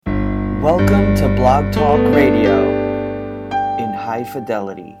Welcome to Blog Talk Radio in high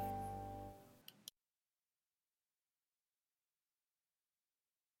fidelity.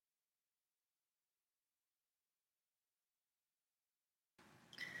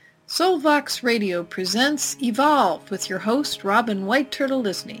 Soulvox Radio presents Evolve with your host, Robin White Turtle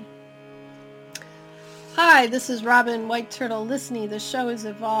Lysne. Hi, this is Robin White Turtle Lysne. The show is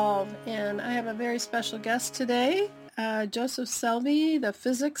Evolve, and I have a very special guest today, Joseph Selbie, The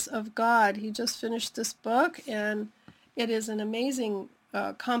Physics of God. He just finished this book, and it is an amazing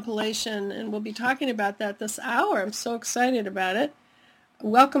compilation, and we'll be talking about that this hour. I'm so excited about it.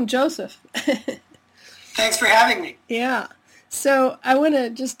 Welcome, Joseph. Thanks for having me. Yeah. So I want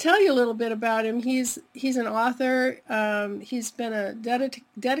to just tell you a little bit about him. He's an author. He's been a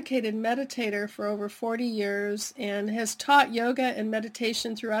dedicated meditator for over 40 years and has taught yoga and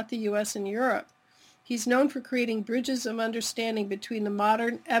meditation throughout the U.S. and Europe. He's known for creating bridges of understanding between the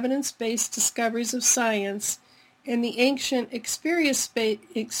modern evidence-based discoveries of science and the ancient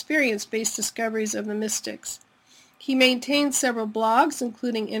experience-based discoveries of the mystics. He maintains several blogs,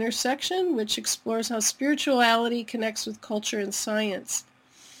 including Intersection, which explores how spirituality connects with culture and science.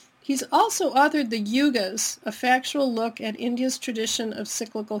 He's also authored The Yugas, a factual look at India's tradition of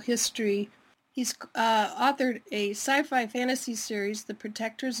cyclical history. He's authored a sci-fi fantasy series, The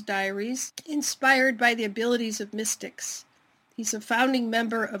Protectors Diaries, inspired by the abilities of mystics. He's a founding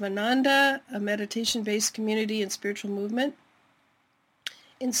member of Ananda, a meditation-based community and spiritual movement,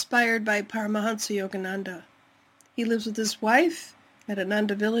 inspired by Paramhansa Yogananda. He lives with his wife at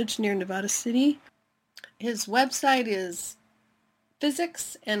Ananda Village near Nevada City. His website is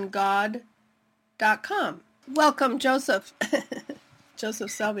physicsandgod.com. Welcome, Joseph.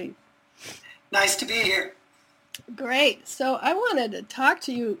 Joseph Selbie. Nice to be here. Great. So I wanted to talk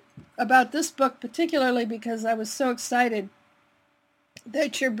to you about this book particularly because I was so excited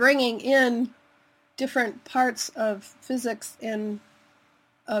that you're bringing in different parts of physics and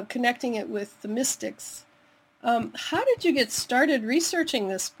connecting it with the mystics. How did you get started researching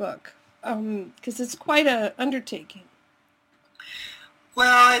this book? Because it's quite an undertaking.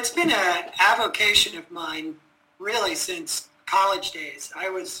 Well, it's been an avocation of mine really since college days. I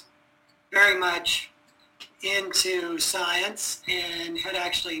was very much into science and had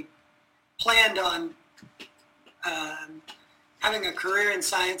actually planned on having a career in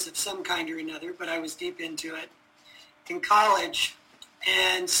science of some kind or another, but I was deep into it in college.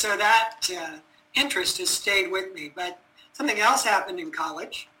 And so that interest has stayed with me. But something else happened in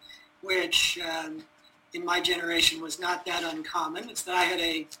college, which in my generation was not that uncommon. It's that I had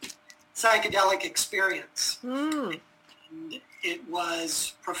a psychedelic experience. And it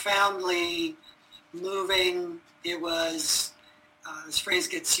was profoundly moving. It was, this phrase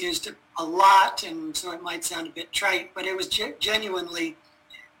gets used a lot, and so it might sound a bit trite, but it was genuinely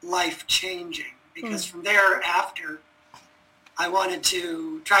life-changing, because from thereafter, I wanted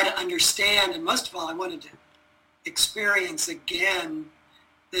to try to understand, and most of all, I wanted to experience again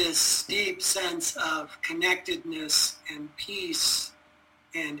this deep sense of connectedness and peace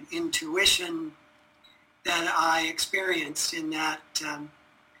and intuition that I experienced in that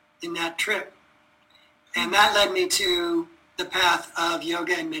trip. And that led me to the path of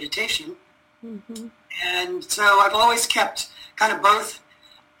yoga and meditation. Mm-hmm. And so I've always kept kind of both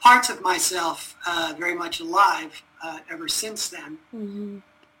parts of myself very much alive ever since then. Mm-hmm.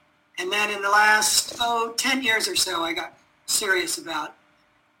 And then in the last 10 years or so, I got serious about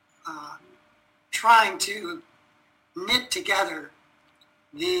trying to knit together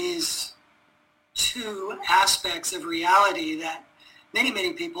these two aspects of reality that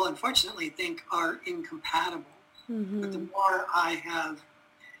many people unfortunately think are incompatible. Mm-hmm. But the more I have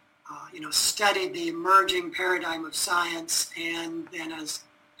studied the emerging paradigm of science, and then as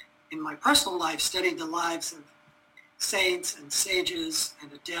in my personal life studied the lives of saints and sages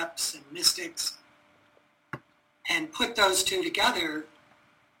and adepts and mystics, and put those two together,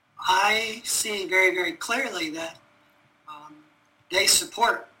 I see very, very clearly that they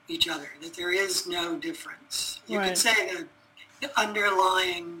support each other, that there is no difference. You could say that the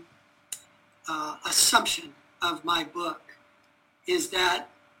underlying assumption of my book is that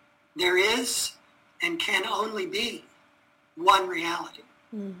there is and can only be one reality.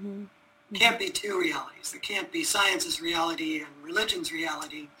 Mm-hmm. Can't be two realities. There can't be science's reality and religion's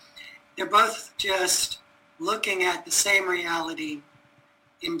reality. They're both just looking at the same reality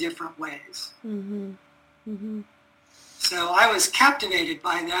in different ways. Mm-hmm. Mm-hmm. So I was captivated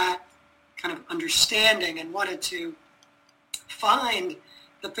by that kind of understanding and wanted to find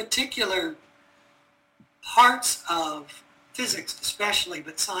the particular parts of physics especially,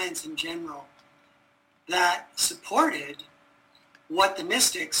 but science in general, that supported what the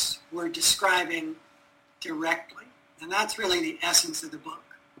mystics were describing directly. And that's really the essence of the book.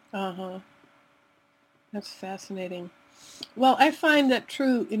 Uh-huh. That's fascinating. Well, I find that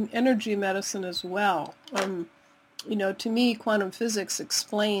true in energy medicine as well. To me, quantum physics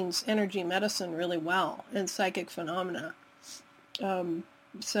explains energy medicine really well and psychic phenomena.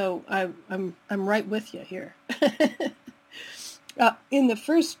 So I'm right with you here. In the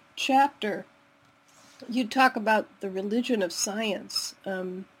first chapter, you talk about the religion of science.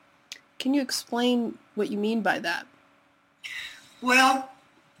 Can you explain what you mean by that? Well,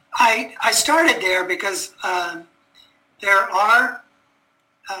 I started there because there are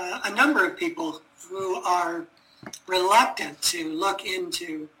a number of people who are reluctant to look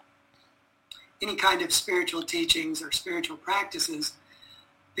into any kind of spiritual teachings or spiritual practices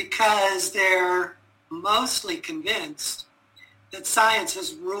because they're mostly convinced that science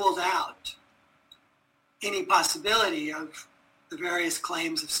has ruled out any possibility of the various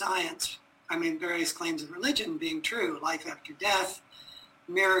claims of science, various claims of religion being true, life after death,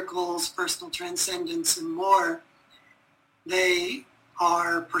 miracles, personal transcendence, and more. They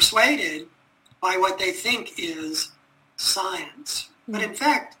are persuaded by what they think is science. But in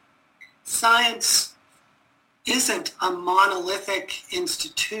fact, science isn't a monolithic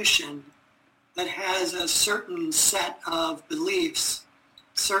institution that has a certain set of beliefs,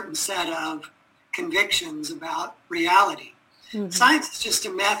 certain set of convictions about reality. Mm-hmm. Science is just a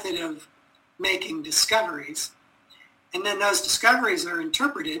method of making discoveries. And then those discoveries are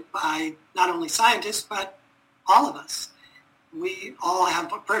interpreted by not only scientists, but all of us. We all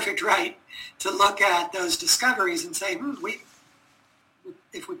have a perfect right to look at those discoveries and say,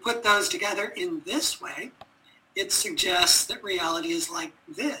 if we put those together in this way, it suggests that reality is like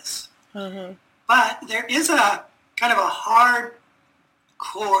this. Mm-hmm. But there is a kind of a hard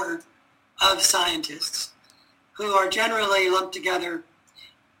core of scientists who are generally lumped together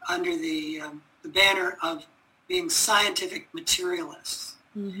under the banner of being scientific materialists.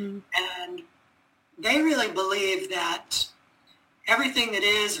 Mm-hmm. And they really believe that everything that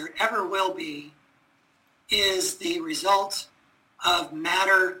is or ever will be is the result of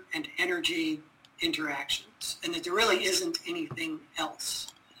matter and energy interactions, and that there really isn't anything else.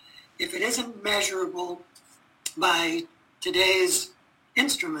 If it isn't measurable by today's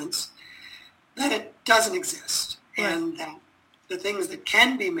instruments, then it doesn't exist. Right. And that the things that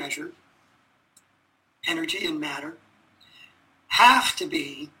can be measured, energy and matter, have to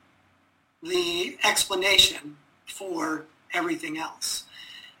be the explanation for everything else.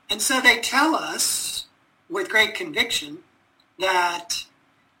 And so they tell us with great conviction that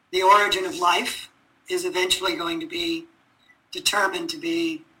the origin of life is eventually going to be determined to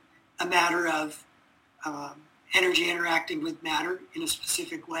be a matter of energy interacting with matter in a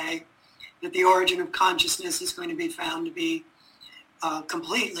specific way, that the origin of consciousness is going to be found to be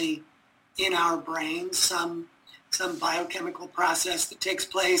completely in our brains, some biochemical process that takes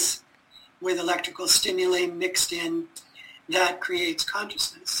place with electrical stimuli mixed in that creates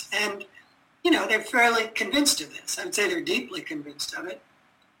consciousness. And, they're fairly convinced of this. I would say they're deeply convinced of it.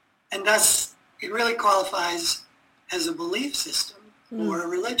 And thus, it really qualifies as a belief system or a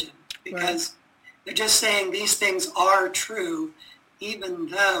religion, because they're just saying these things are true, even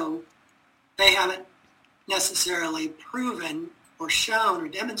though they haven't necessarily proven or shown or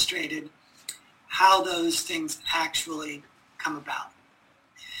demonstrated how those things actually come about.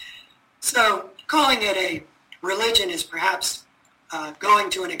 So calling it a religion is perhaps going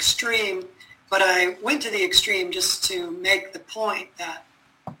to an extreme, but I went to the extreme just to make the point that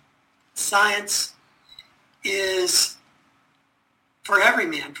science is for every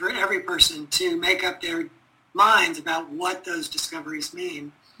man, for every person to make up their minds about what those discoveries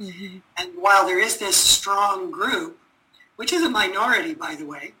mean. Mm-hmm. And while there is this strong group, which is a minority, by the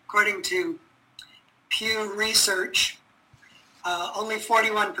way, according to Pew Research, only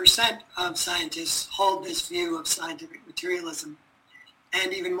 41% of scientists hold this view of scientific materialism.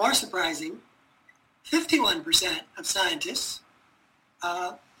 And even more surprising, 51% of scientists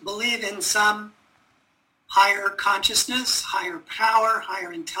believe in some higher consciousness, higher power,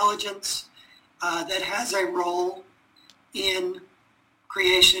 higher intelligence that has a role in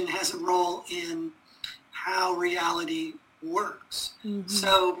creation, has a role in how reality works. Mm-hmm.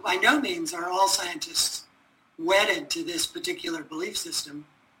 So by no means are all scientists wedded to this particular belief system.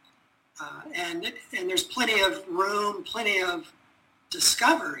 And there's plenty of room, plenty of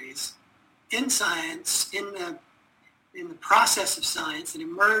discoveries in science, in the process of science, that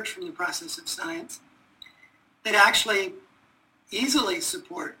emerge from the process of science, that actually easily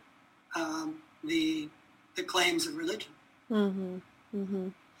support the claims of religion. Mm-hmm. Mm-hmm.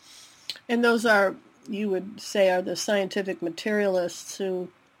 And those are you would say are the scientific materialists who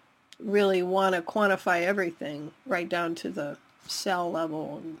really want to quantify everything right down to the cell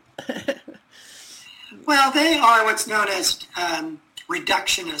level. Well, they are what's known as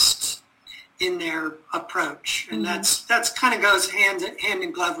reductionists in their approach, and that's kind of goes hand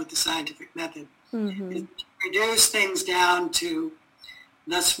in glove with the scientific method. It reduce things down to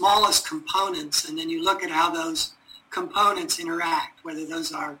the smallest components, and then you look at how those components interact, whether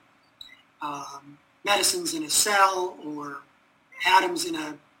those are medicines in a cell or atoms in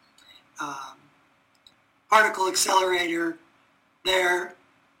a particle accelerator.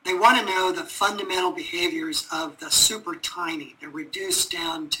 They want to know the fundamental behaviors of the super tiny. They're reduced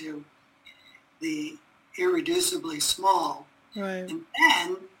down to the irreducibly small. Right. And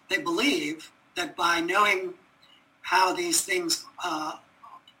then they believe that by knowing how these things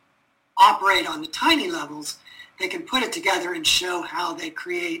operate on the tiny levels, they can put it together and show how they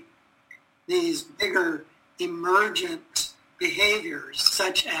create these bigger emergent behaviors,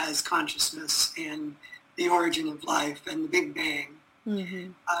 such as consciousness and the origin of life and the Big Bang.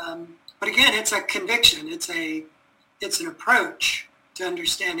 But again, it's a conviction. It's an approach to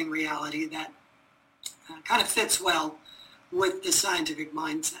understanding reality that kind of fits well with the scientific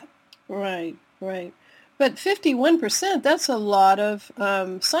mindset. Right. But 51%, that's a lot of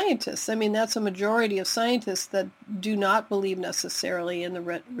scientists. I mean, that's a majority of scientists that do not believe necessarily in the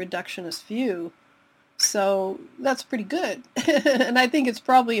reductionist view. So that's pretty good. And I think it's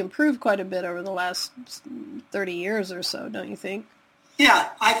probably improved quite a bit over the last 30 years or so, don't you think? Yeah,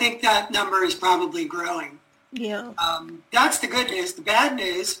 I think that number is probably growing. Yeah. That's the good news. The bad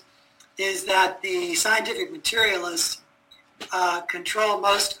news is that the scientific materialists control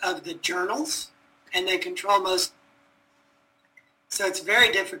most of the journals, and they control most. So it's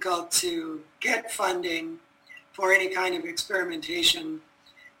very difficult to get funding for any kind of experimentation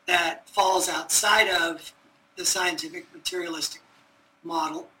that falls outside of the scientific materialistic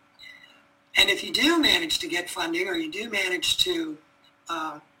model. And if you do manage to get funding, or you do manage to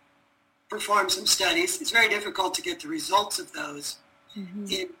perform some studies, it's very difficult to get the results of those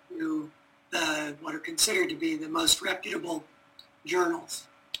into what are considered to be the most reputable journals.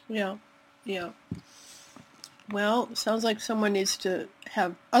 Yeah. Well, it sounds like someone needs to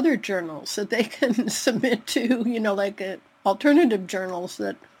have other journals that they can submit to, like alternative journals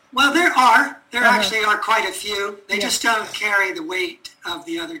that... Well, there actually are quite a few. They just don't carry the weight of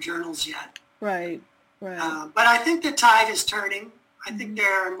the other journals yet. Right. But I think the tide is turning. I think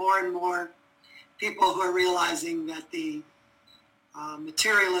there are more and more people who are realizing that the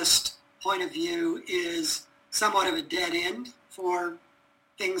materialist point of view is somewhat of a dead end for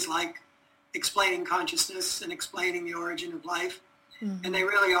things like explaining consciousness and explaining the origin of life. And they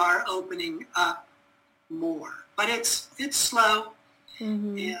really are opening up more. But it's slow,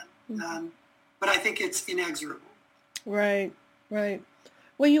 but I think it's inexorable. Right.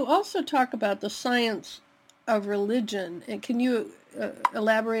 Well, you also talk about the science of religion, and can you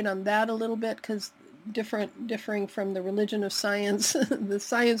elaborate on that a little bit? Because differing from the religion of science, the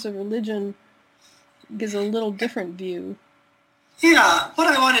science of religion gives a little different view. Yeah, what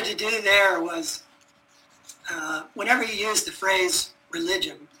I wanted to do there was, whenever you use the phrase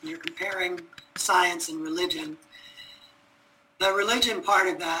religion, you're comparing science and religion, the religion part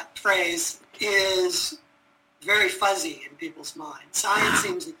of that phrase is very fuzzy in people's minds. Science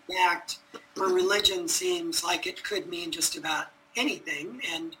seems exact, where religion seems like it could mean just about anything,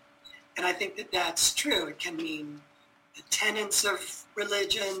 and I think that that's true. It can mean the tenets of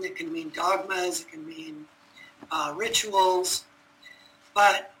religion, it can mean dogmas, it can mean rituals.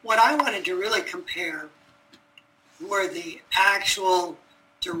 But what I wanted to really compare were the actual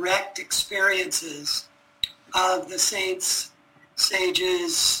direct experiences of the saints,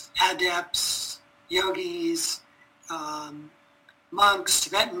 sages, adepts, yogis, monks,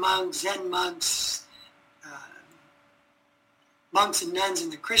 Tibetan monks, Zen monks, monks and nuns in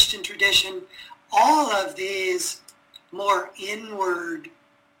the Christian tradition. All of these more inward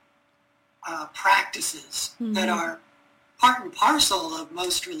practices that are part and parcel of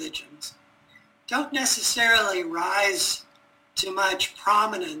most religions don't necessarily rise to much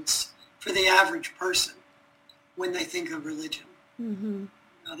prominence for the average person when they think of religion.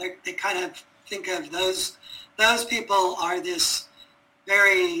 They kind of think of those people are this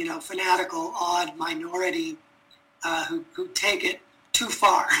very fanatical, odd minority who take it too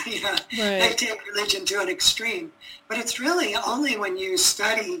far. They take religion to an extreme. But it's really only when you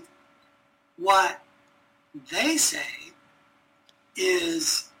study what they say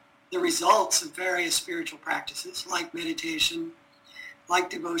is the results of various spiritual practices like meditation, like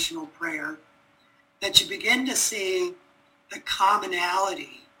devotional prayer, that you begin to see the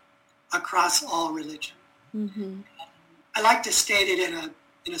commonality across all religion. Mm-hmm. I like to state it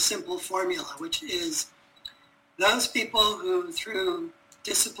in a simple formula, which is those people who, through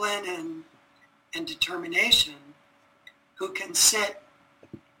discipline and determination, who can sit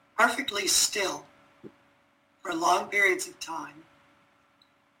perfectly still for long periods of time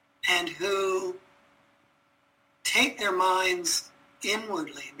and who take their minds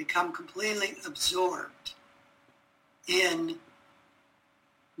inwardly and become completely absorbed in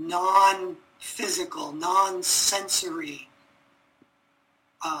non-physical, non-sensory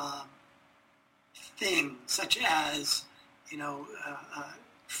things, such as,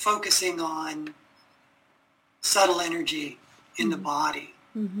 focusing on subtle energy in the body,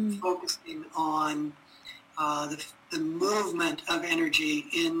 focusing on the movement of energy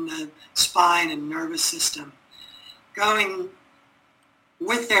in the spine and nervous system, going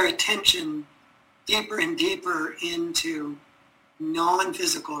with their attention deeper and deeper into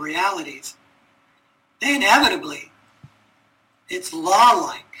non-physical realities. They inevitably, it's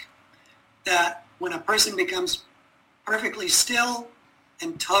law-like that when a person becomes perfectly still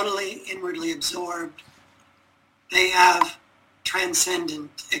and totally inwardly absorbed, they have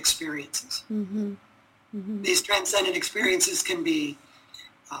transcendent experiences. Mm-hmm. Mm-hmm. These transcendent experiences can be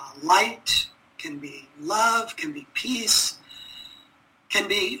light, can be love, can be peace, can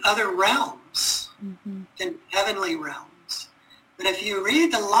be other realms, can be heavenly realms. But if you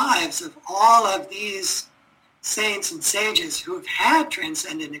read the lives of all of these saints and sages who have had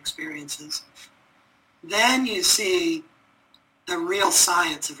transcendent experiences, then you see the real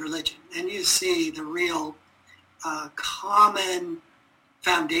science of religion, and you see the real common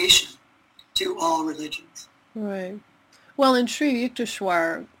foundation to all religions. Right. Well, and Sri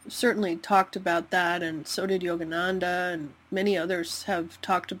Yukteswar certainly talked about that, and so did Yogananda, and many others have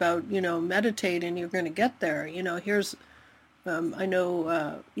talked about, meditate and you're going to get there. Here's, I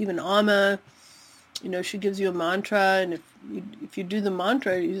know even Amma, she gives you a mantra, and if you do the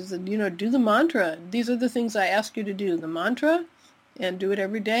mantra, you said, do the mantra. These are the things I ask you to do, the mantra, and do it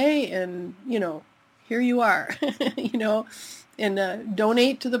every day, and, here you are, and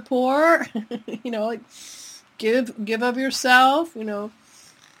donate to the poor, like give of yourself,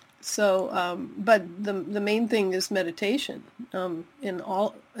 So, but the main thing is meditation, in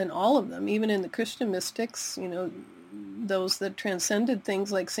all of them, even in the Christian mystics, those that transcended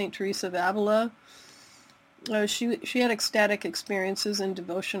things like Saint Teresa of Avila. She had ecstatic experiences in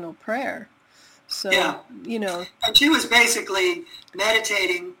devotional prayer. So, yeah. And she was basically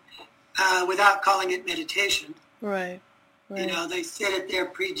meditating without calling it meditation. Right. They sit at their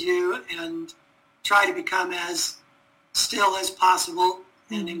prie-dieu and try to become as still as possible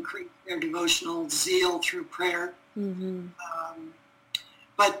and increase their devotional zeal through prayer. Mm-hmm.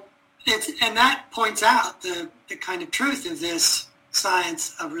 But and that points out the kind of truth of this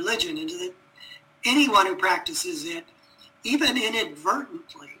science of religion, and that anyone who practices it, even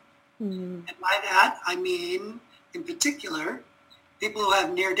inadvertently, and by that I mean, in particular, people who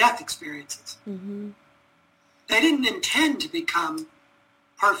have near-death experiences. Mm-hmm. They didn't intend to become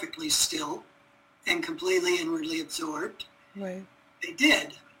perfectly still and completely inwardly absorbed. Right. They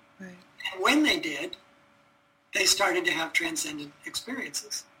did. Right. And when they did, they started to have transcendent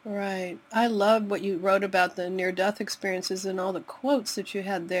experiences. Right. I love what you wrote about the near-death experiences and all the quotes that you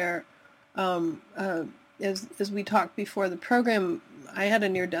had there. As we talked before the program, I had a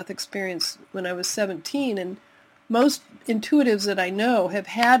near-death experience when I was 17, and most intuitives that I know have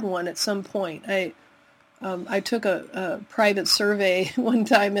had one at some point. I took a private survey one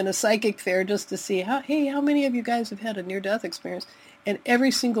time in a psychic fair just to see how many of you guys have had a near-death experience, and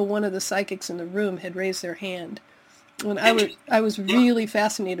every single one of the psychics in the room had raised their hand, and I was really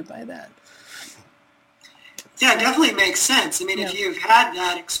fascinated by that. Yeah, it definitely makes sense. I mean, if you've had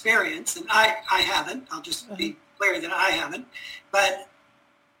that experience, and I haven't, I'll just be clear that I haven't, but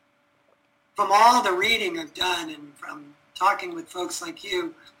from all the reading I've done and from talking with folks like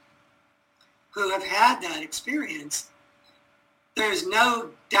you who have had that experience, there's no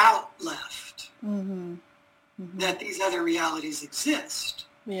doubt left that these other realities exist.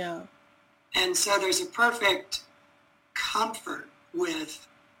 Yeah. And so there's a perfect comfort with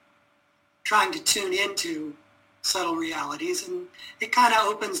trying to tune into subtle realities, and it kind of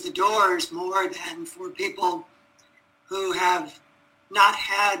opens the doors more than for people who have not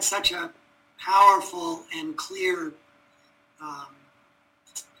had such a powerful and clear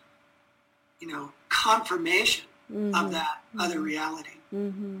confirmation of that other reality.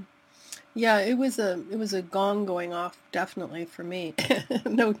 Mm-hmm. Yeah, it was a gong going off, definitely, for me.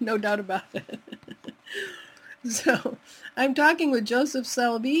 No doubt about it. So I'm talking with Joseph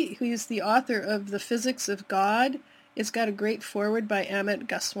Selbie, who is the author of The Physics of God It's got a great foreword by Amit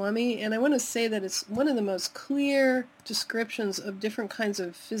Goswami, and I want to say that it's one of the most clear descriptions of different kinds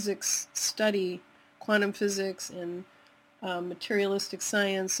of physics study, quantum physics and materialistic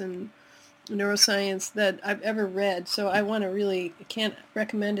science and neuroscience that I've ever read. So I can't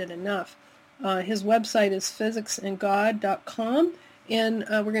recommend it enough. His website is physicsandgod.com, and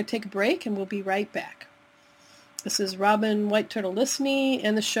we're going to take a break, and we'll be right back. This is Robin White Turtle Lysne,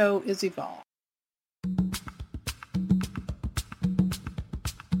 and the show is Evolve.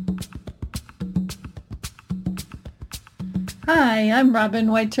 Hi, I'm Robin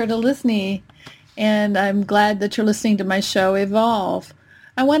White Turtle Lysne, and I'm glad that you're listening to my show Evolve.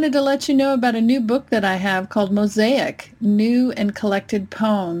 I wanted to let you know about a new book that I have called Mosaic, New and Collected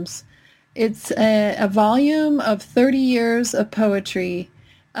Poems. It's a volume of 30 years of poetry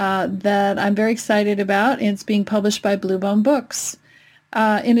that I'm very excited about, and it's being published by Bluebone Books.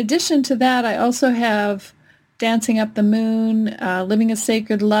 In addition to that, I also have Dancing Up the Moon, Living a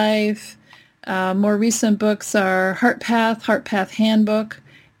Sacred Life. More recent books are Heart Path Handbook,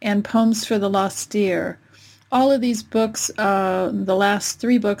 and Poems for the Lost Deer. All of these books, the last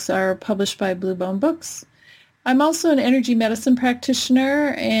 3 books, are published by Bluebone Books. I'm also an energy medicine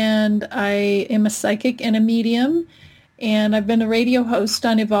practitioner, and I am a psychic and a medium, and I've been a radio host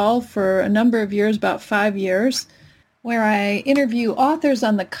on Evolve for a number of years, about 5 years, where I interview authors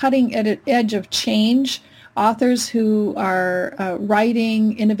on the cutting edge of change, authors who are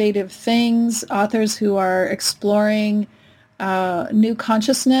writing innovative things, authors who are exploring new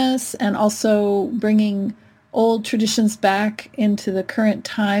consciousness, and also bringing old traditions back into the current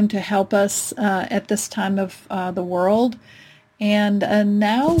time to help us at this time of the world. And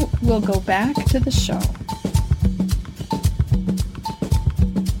now we'll go back to the show.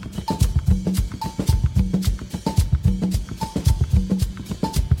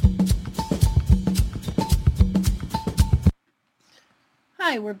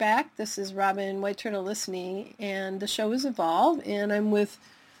 Hi, we're back. This is Robin White Turtle Lysne, and the show is Evolve, and I'm with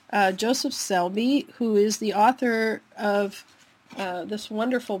Joseph Selbie, who is the author of this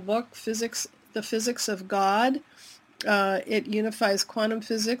wonderful book, The Physics of God. It unifies quantum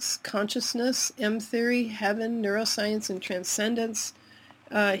physics, consciousness, M-theory, heaven, neuroscience, and transcendence.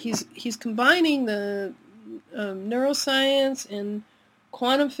 He's combining the neuroscience and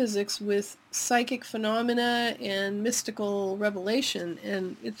quantum physics with psychic phenomena and mystical revelation,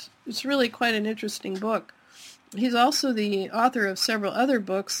 and it's really quite an interesting book. He's also the author of several other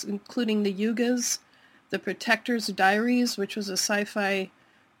books, including the Yugas, the Protectors Diaries, which was a sci-fi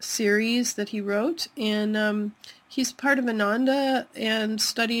series that he wrote, and he's part of Ananda and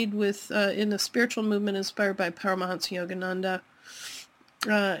studied with in the spiritual movement inspired by Paramhansa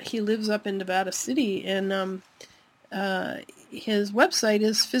Yogananda. He lives up in Nevada City, and his website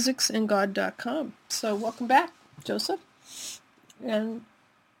is physicsandgod.com. So welcome back, Joseph. And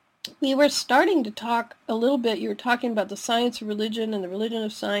we were starting to talk a little bit, you were talking about the science of religion and the religion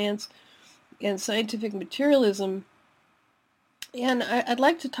of science and scientific materialism. And I'd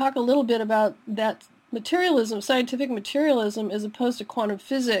like to talk a little bit about that materialism, scientific materialism, as opposed to quantum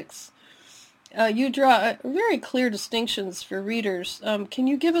physics. You draw very clear distinctions for readers. Can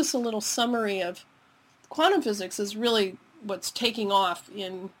you give us a little summary of quantum physics is really what's taking off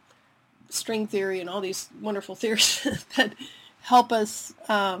in string theory and all these wonderful theories that help us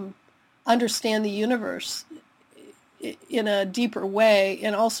understand the universe in a deeper way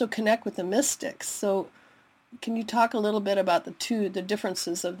and also connect with the mystics. So can you talk a little bit about the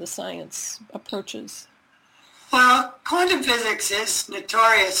differences of the science approaches? Well, quantum physics is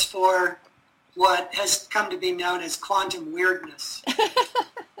notorious for what has come to be known as quantum weirdness.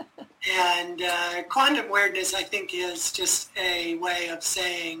 And quantum weirdness, I think, is just a way of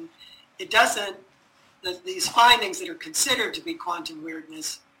saying it doesn't, these findings that are considered to be quantum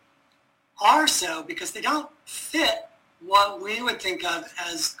weirdness are so because they don't fit what we would think of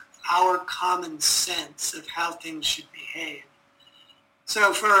as our common sense of how things should behave.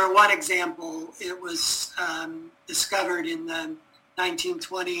 So for one example, it was discovered in the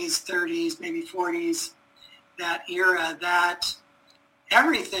 1920s, 30s, maybe 40s, that era, that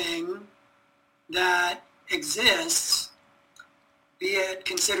everything that exists, be it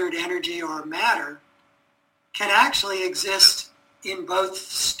considered energy or matter, can actually exist in both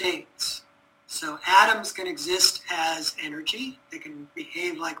states. So atoms can exist as energy. They can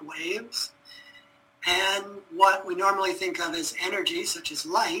behave like waves. And what we normally think of as energy, such as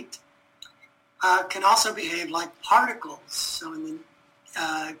light, can also behave like particles. So in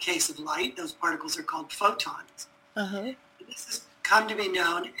the case of light, those particles are called photons. Uh-huh. This has come to be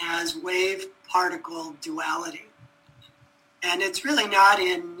known as wave-particle duality. And it's really not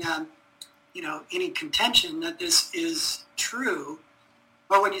in any contention that this is true.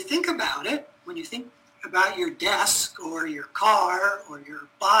 But when you think about it, when you think about your desk or your car or your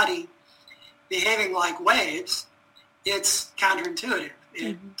body behaving like waves, it's counterintuitive.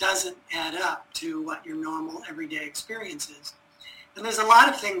 It doesn't add up to what your normal everyday experience is. And there's a lot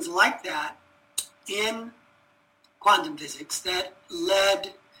of things like that in quantum physics that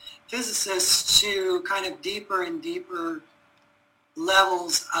led physicists to kind of deeper and deeper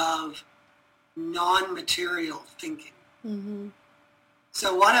levels of non-material thinking. Mm-hmm.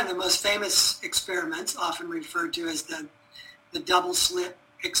 So one of the most famous experiments, often referred to as the double slit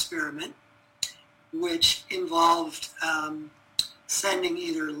experiment, which involved sending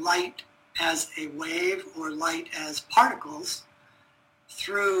either light as a wave or light as particles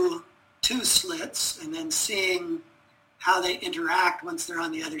through two slits and then seeing how they interact once they're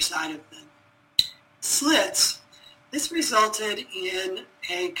on the other side of the slits. This resulted in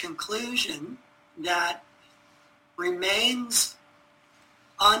a conclusion that remains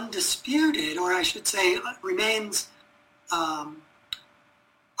undisputed, or I should say remains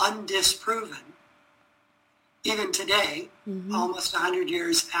undisproven, even today, almost 100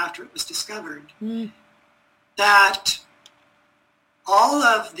 years after it was discovered, that all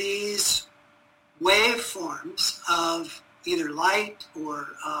of these waveforms of either light or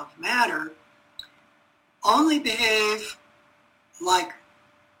of matter only behave like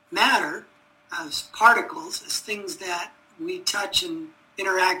matter, as particles, as things that we touch and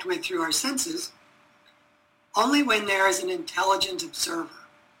interact with through our senses, only when there is an intelligent observer.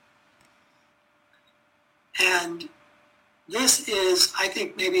 And this is, I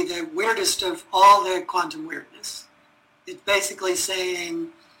think, maybe the weirdest of all the quantum weirdness. It's basically saying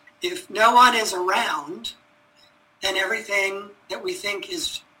if no one is around, then everything that we think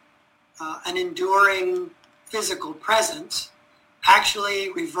is an enduring physical presence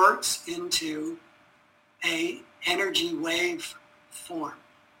actually reverts into a energy wave form.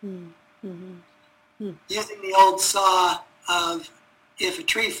 Using the old saw of if a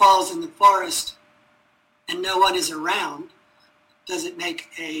tree falls in the forest and no one is around, does it make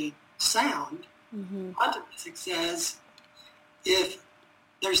a sound? Quantum physics says if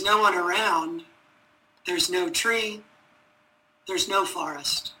there's no one around, there's no tree, there's no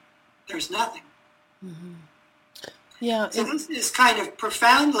forest, there's nothing. Yeah. So this is kind of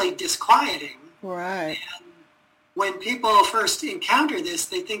profoundly disquieting. Right. And when people first encounter this,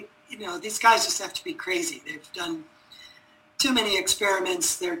 they think, these guys just have to be crazy. They've done too many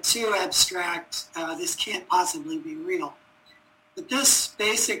experiments. They're too abstract. This can't possibly be real. But this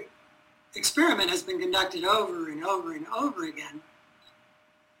basic experiment has been conducted over and over and over again.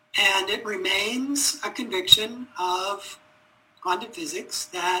 And it remains a conviction of quantum physics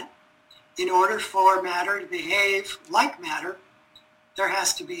that in order for matter to behave like matter, there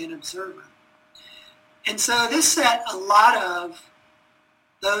has to be an observer. And so this set a lot of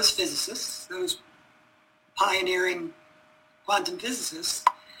those physicists, those pioneering quantum physicists,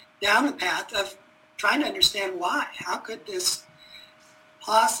 down the path of trying to understand why. How could this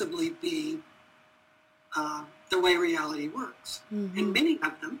possibly be the way reality works? And many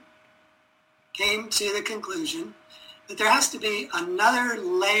of them came to the conclusion that there has to be another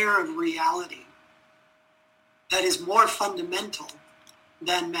layer of reality that is more fundamental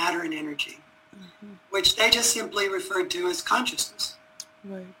than matter and energy, which they just simply referred to as consciousness.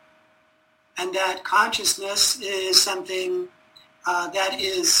 Right. And that consciousness is something that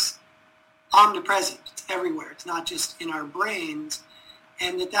is omnipresent. It's everywhere. It's not just in our brains.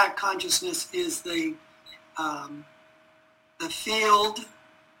 And that consciousness is the field,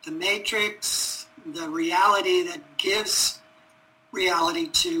 the matrix, the reality that gives reality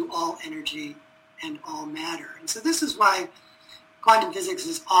to all energy and all matter. And so this is why quantum physics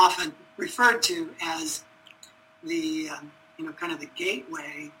is often referred to as the, kind of the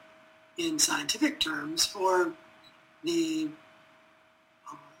gateway in scientific terms for the,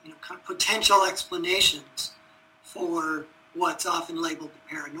 kind of potential explanations for what's often labeled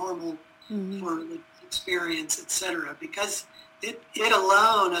the paranormal, for the experience, etc. Because it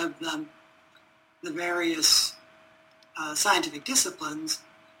alone of the various scientific disciplines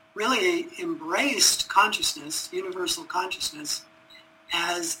really embraced consciousness, universal consciousness,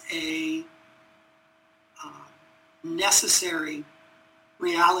 as a necessary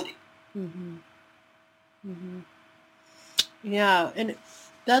reality. Yeah, and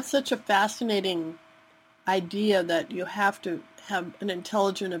that's such a fascinating idea that you have to have an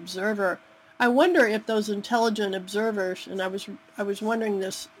intelligent observer. I wonder if those intelligent observers, and I was wondering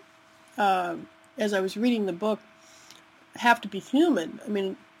this as I was reading the book, have to be human. I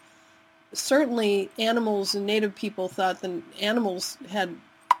mean, certainly animals and native people thought that animals had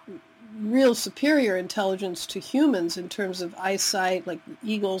real superior intelligence to humans in terms of eyesight. Like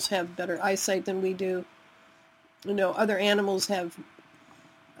eagles have better eyesight than we do. Other animals have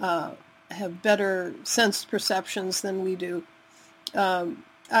better sense perceptions than we do.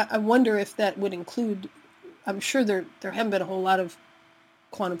 I wonder if that would include. I'm sure there haven't been a whole lot of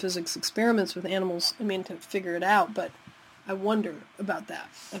quantum physics experiments with animals. To figure it out, but I wonder about that.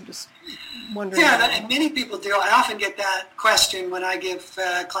 I'm just wondering. Yeah, many people do. I often get that question when I give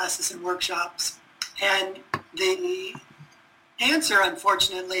classes and workshops, and the answer,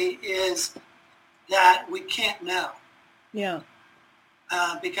 unfortunately, is that we can't know. Yeah.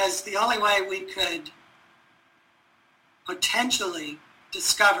 Because the only way we could potentially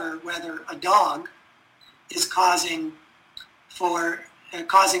discover whether a dog is causing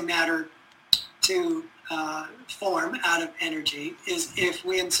matter to form out of energy is if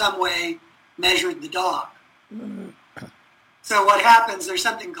we in some way measured the dog. Mm-hmm. So what happens, there's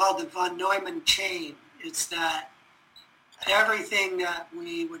something called the von Neumann chain. It's that everything that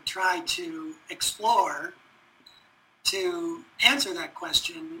we would try to explore to answer that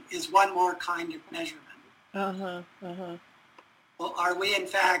question is one more kind of measurement. Well, are we in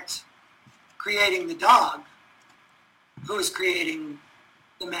fact creating the dog who is creating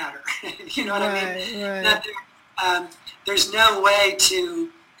the matter? You know what I mean? Right. There's no way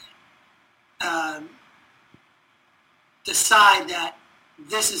to decide that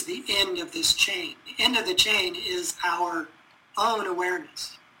this is the end of this chain. The end of the chain is our own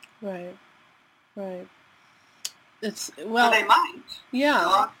awareness. Right. So they might.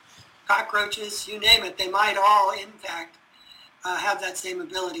 Yeah. Cockroaches, you name it, they might all, in fact, have that same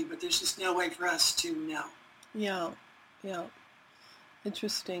ability, but there's just no way for us to know. Yeah.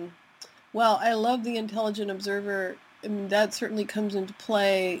 Interesting. Well, I love the intelligent observer. That certainly comes into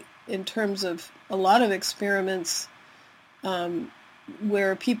play in terms of a lot of experiments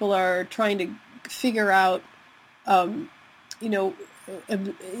where people are trying to figure out,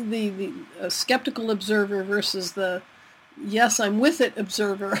 the skeptical observer versus the yes, I'm with it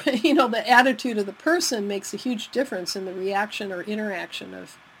observer. The attitude of the person makes a huge difference in the reaction or interaction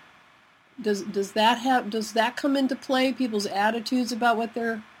of. Does that come into play? People's attitudes about what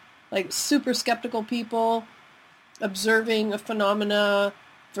they're like, super skeptical people observing a phenomena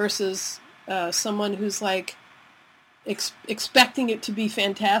versus someone who's like expecting it to be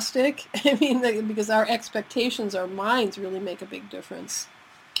fantastic. Because our expectations, our minds really make a big difference.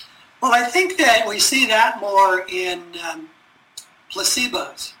 Well, I think that we see that more in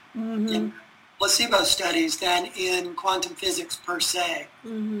placebos, in placebo studies than in quantum physics per se,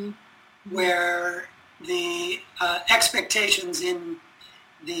 where the expectations in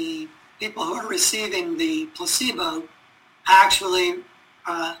the people who are receiving the placebo actually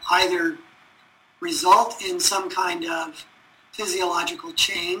either result in some kind of physiological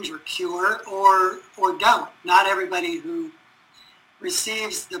change or cure or don't. Not everybody who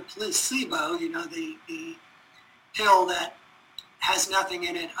receives the placebo, the pill that has nothing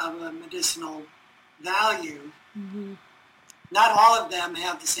in it of a medicinal value, not all of them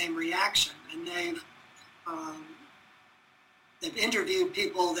have the same reaction. And they've interviewed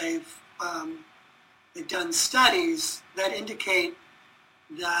people, they've done studies that indicate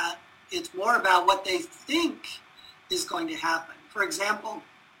that it's more about what they think is going to happen. For example,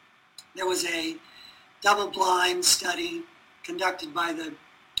 there was a double-blind study conducted by the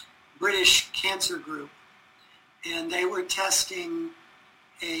British Cancer Group, and they were testing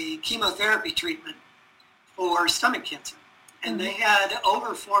a chemotherapy treatment for stomach cancer. And they had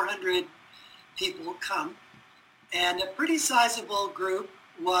over 400 people come, and a pretty sizable group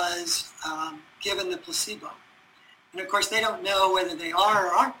was given the placebo. And of course, they don't know whether they are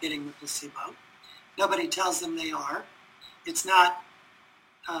or aren't getting the placebo. Nobody tells them they are. It's not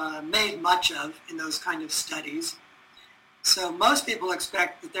made much of in those kind of studies. So most people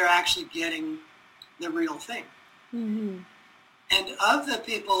expect that they're actually getting the real thing. And of the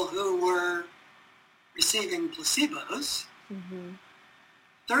people who were receiving placebos,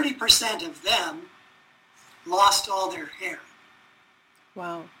 30% of them lost all their hair.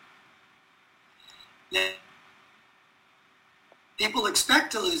 Wow. Now, people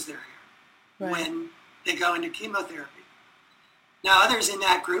expect to lose their hair when they go into chemotherapy. Now, others in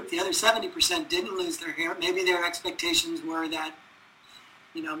that group, the other 70%, didn't lose their hair. Maybe their expectations were that,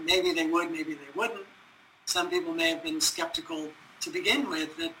 maybe they would, maybe they wouldn't. Some people may have been skeptical to begin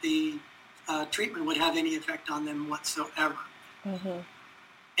with that the treatment would have any effect on them whatsoever.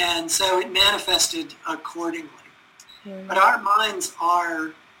 And so it manifested accordingly. But our minds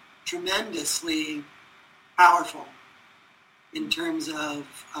are tremendously powerful in terms of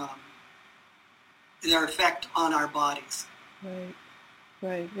their effect on our bodies.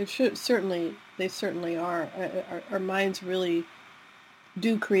 Right. It should certainly. They certainly are. Our minds really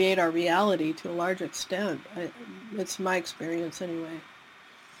do create our reality to a large extent. It's my experience anyway.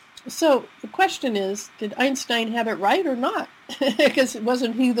 So the question is, did Einstein have it right or not? Because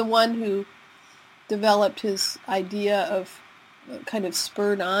wasn't he the one who developed his idea of kind of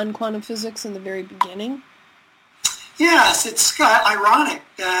spurred on quantum physics in the very beginning? Yes, it's ironic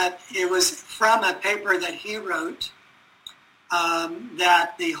that it was from a paper that he wrote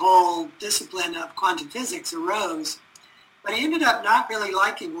that the whole discipline of quantum physics arose, but he ended up not really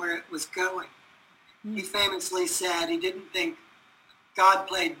liking where it was going. Mm. He famously said he didn't think God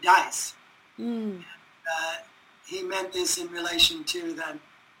played dice. Mm. He meant this in relation to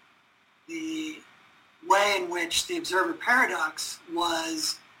the way in which the observer paradox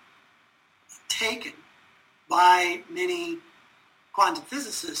was taken by many quantum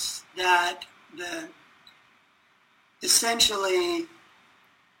physicists, that essentially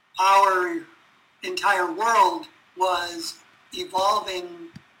our entire world was evolving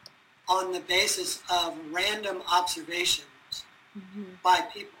on the basis of random observations by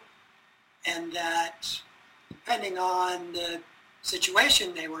people, and that depending on the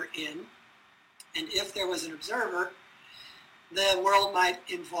situation they were in, and if there was an observer, the world might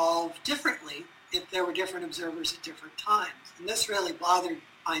evolve differently if there were different observers at different times. And this really bothered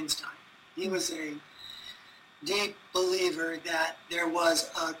Einstein. He was a deep believer that there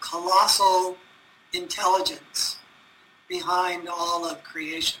was a colossal intelligence behind all of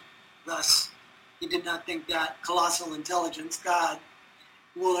creation. Thus, he did not think that colossal intelligence, God,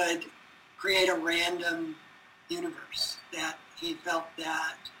 would create a random universe, that he felt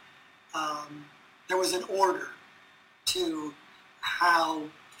that there was an order to how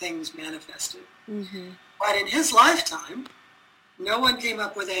things manifested. Mm-hmm. But in his lifetime, no one came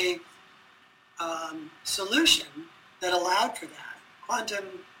up with a solution that allowed for that. Quantum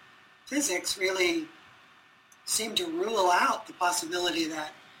physics really seemed to rule out the possibility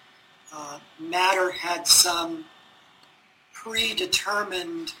that matter had some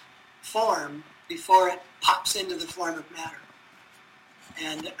predetermined form before it pops into the form of matter.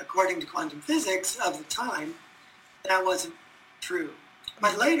 And according to quantum physics of the time, that wasn't true.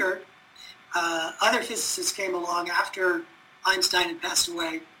 But later, other physicists came along after Einstein had passed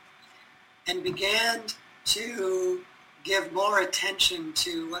away and began to give more attention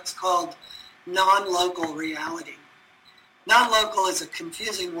to what's called non-local reality. Non-local is a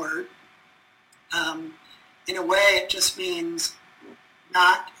confusing word. In a way, it just means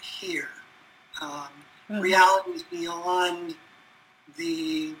not here. Reality is beyond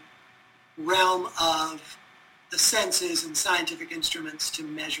the realm of the senses and scientific instruments to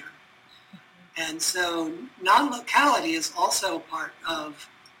measure. And so non-locality is also a part of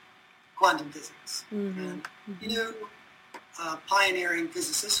quantum physics. Mm-hmm. And new pioneering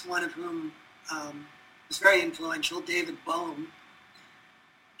physicists, one of whom was very influential, David Bohm,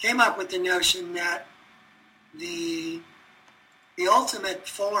 came up with the notion that the ultimate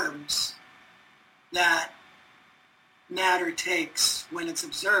forms that matter takes when it's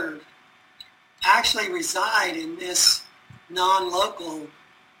observed actually reside in this non-local,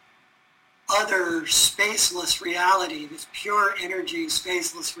 other spaceless reality, this pure energy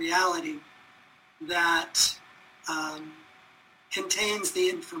spaceless reality that contains the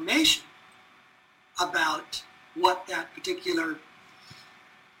information about what that particular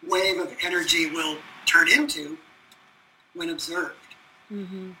wave of energy will turn into when observed.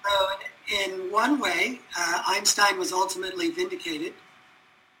 Mm-hmm. So in one way, Einstein was ultimately vindicated,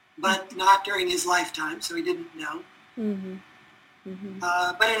 but not during his lifetime, so he didn't know. Mm-hmm. Mm-hmm.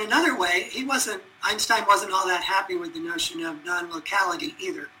 But in another way, Einstein wasn't all that happy with the notion of non-locality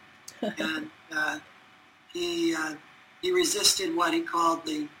either. And he resisted what he called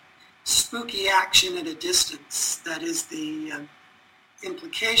the spooky action at a distance, that is the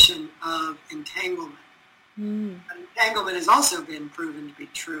implication of entanglement. Mm. But entanglement has also been proven to be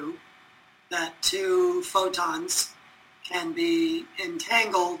true, that two photons can be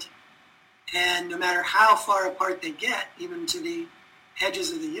entangled, and no matter how far apart they get, even to the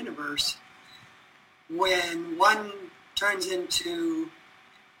edges of the universe, when one turns into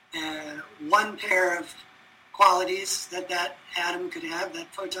one pair of qualities that atom could have,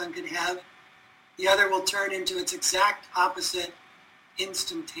 that photon could have, the other will turn into its exact opposite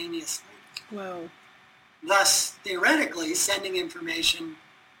instantaneously. Wow. Thus, theoretically, sending information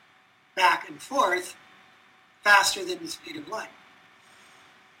back and forth faster than the speed of light.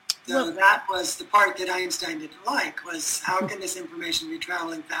 So that was the part that Einstein didn't like, was how can this information be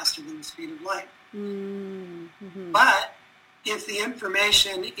traveling faster than the speed of light? Mm-hmm. But if the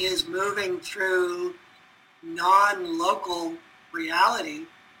information is moving through non-local reality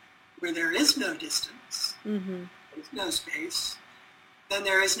where there is no distance, Mm-hmm. there's no space, then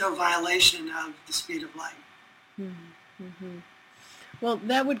there is no violation of the speed of light. Mm-hmm. Mm-hmm. Well,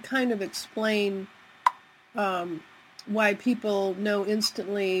 that would kind of explain why people know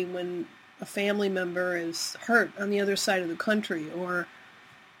instantly when a family member is hurt on the other side of the country, or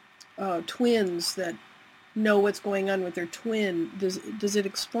twins that know what's going on with their twin. Does it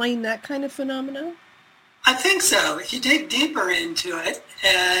explain that kind of phenomena? I think so. If you dig deeper into it,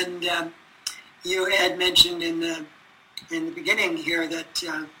 and you had mentioned in the beginning here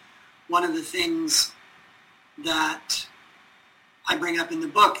that one of the things that I bring up in the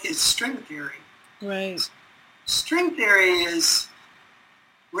book is string theory. Right. String theory is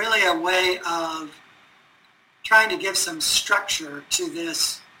really a way of trying to give some structure to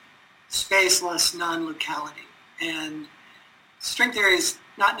this spaceless non-locality. And string theory is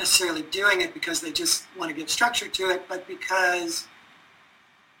not necessarily doing it because they just want to give structure to it, but because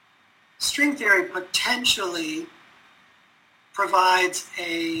string theory potentially provides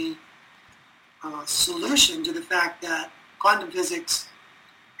a solution to the fact that quantum physics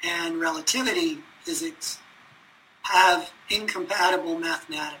and relativity physics have incompatible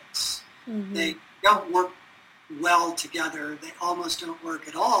mathematics. Mm-hmm. They don't work well together. They almost don't work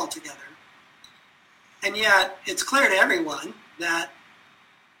at all together. And yet it's clear to everyone that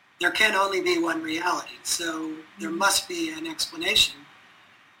there can only be one reality. So there must be an explanation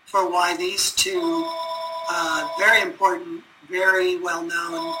for why these two very important, very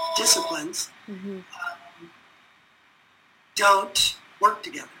well-known disciplines don't work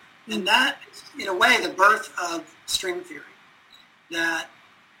together. And that is, in a way, the birth of string theory, that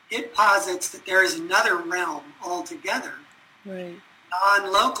it posits that there is another realm altogether, Right.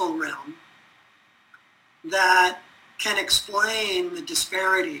 non-local realm, that can explain the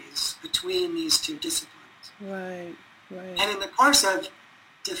disparities between these two disciplines. Right. Right. And in the course of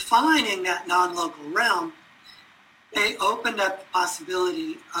defining that non-local realm, they opened up the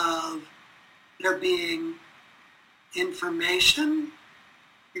possibility of there being information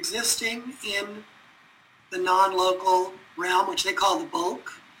existing in the non-local realm, which they call the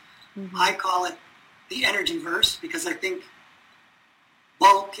bulk. Mm-hmm. I call it the energy verse because I think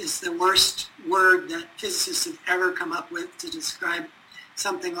bulk is the worst word that physicists have ever come up with to describe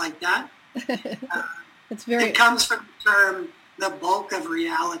something like that. It comes from the term the bulk of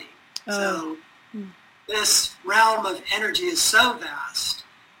reality. So this realm of energy is so vast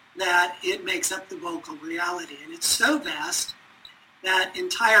that it makes up the bulk of reality. And it's so vast that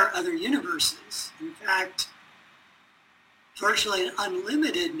entire other universes, in fact, virtually an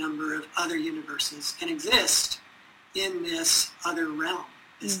unlimited number of other universes can exist in this other realm,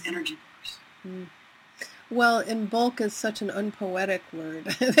 this energy verse. Mm. Well, and bulk is such an unpoetic word.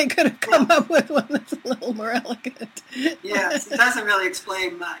 They could have come up with one that's a little more elegant. Yes, it doesn't really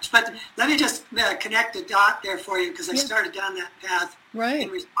explain much. But let me just connect a dot there for you because I started down that path in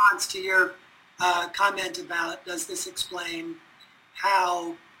response to your comment about does this explain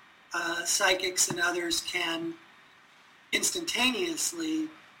how psychics and others can instantaneously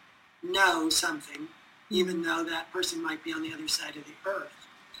know something, even though that person might be on the other side of the earth.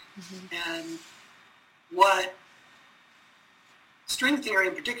 And what string theory,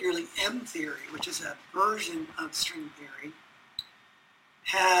 and particularly M theory, which is a version of string theory,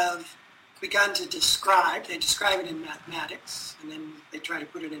 have begun to describe. They describe it in mathematics, and then they try to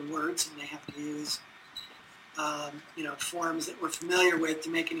put it in words, and they have to use forms that we're familiar with to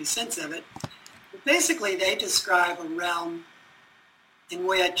make any sense of it. But basically, they describe a realm in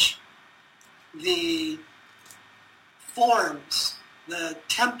which the forms, the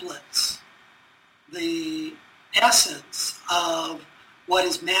templates, the essence of what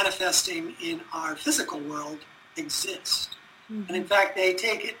is manifesting in our physical world exist. And in fact, they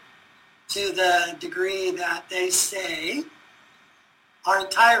take it to the degree that they say our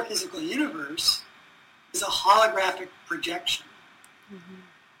entire physical universe is a holographic projection.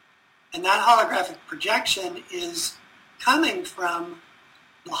 And that holographic projection is coming from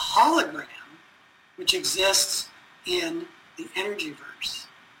the hologram, which exists in the energy verse.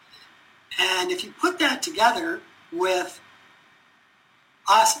 And if you put that together with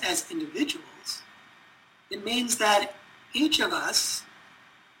us as individuals, it means that each of us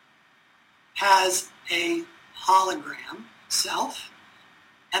has a hologram self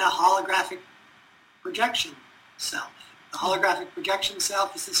and a holographic projection self. The holographic projection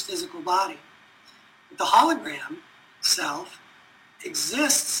self is this physical body. But the hologram self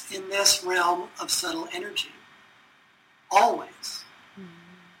exists in this realm of subtle energy, always.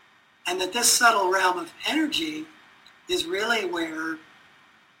 And that this subtle realm of energy is really where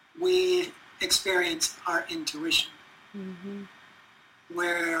we experience our intuition.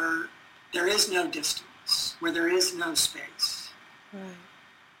 where there is no distance, where there is no space, Right.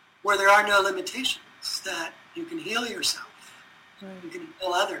 where there are no limitations, that you can heal yourself, Right. you can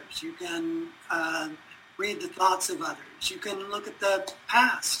heal others, you can read the thoughts of others, you can look at the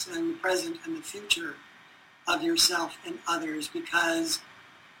past and the present and the future of yourself and others, because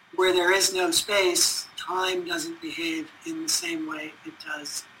where there is no space, time doesn't behave in the same way it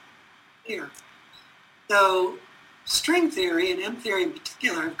does here. So string theory and M theory in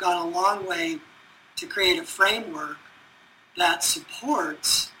particular have gone a long way to create a framework that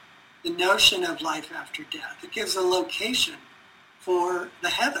supports the notion of life after death. It gives a location for the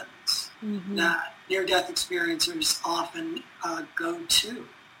heavens that near-death experiencers often go to,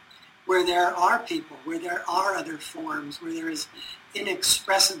 where there are people, where there are other forms, where there is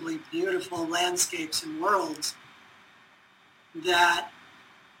inexpressibly beautiful landscapes and worlds that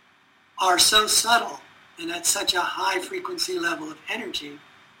are so subtle and at such a high frequency level of energy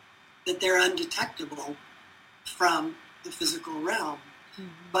that they're undetectable from the physical realm.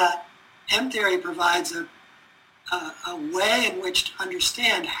 But M theory provides a way in which to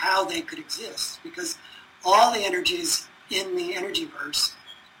understand how they could exist, because all the energies in the energyverse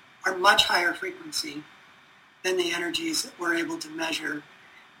are much higher frequency than the energies that we're able to measure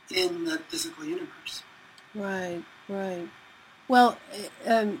in the physical universe. Right, right. Well,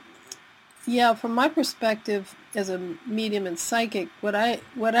 yeah, from my perspective as a medium and psychic, what I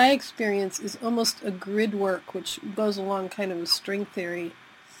experience is almost a grid work, which goes along kind of with string theory.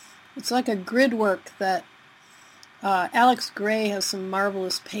 It's like a grid work that Alex Gray has some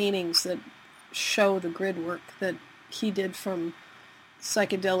marvelous paintings that show the grid work that he did from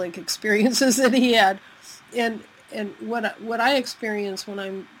psychedelic experiences that he had. And what I experience when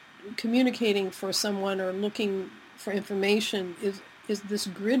I'm communicating for someone or looking for information is this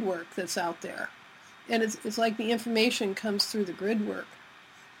grid work that's out there. And it's like the information comes through the grid work.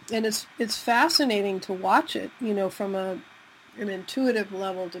 And it's fascinating to watch it, from an intuitive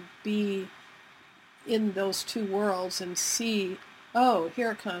level, to be in those two worlds and see, oh,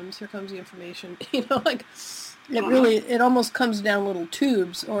 here comes the information. It almost comes down little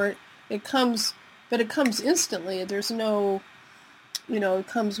tubes, or it comes instantly. There's no, it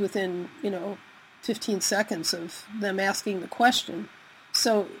comes within, 15 seconds of them asking the question.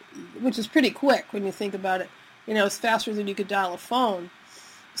 So, which is pretty quick when you think about it. It's faster than you could dial a phone.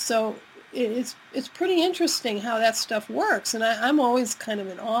 So it's pretty interesting how that stuff works. And I'm always kind of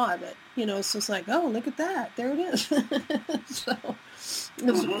in awe of it. It's just like, oh, look at that. There it is. So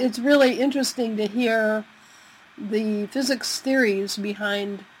it's really interesting to hear the physics theories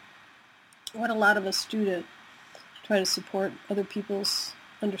behind what a lot of us do to try to support other people's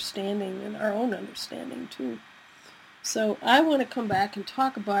understanding and our own understanding too. So I want to come back and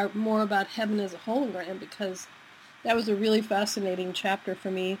talk more about heaven as a hologram, because that was a really fascinating chapter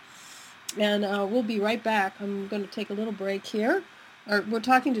for me. And we'll be right back. I'm going to take a little break here. We're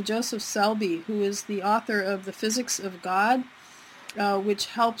talking to Joseph Selbie, who is the author of The Physics of God, which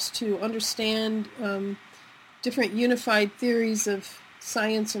helps to understand different unified theories of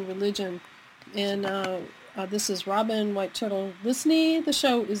science and religion. And this is Robin White Turtle Lysne. The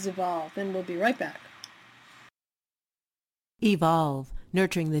show is Evolve, and we'll be right back. Evolve,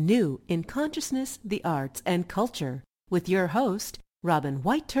 nurturing the new in consciousness, the arts, and culture, with your host, Robin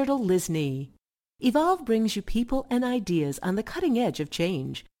White Turtle Lysne. Evolve brings you people and ideas on the cutting edge of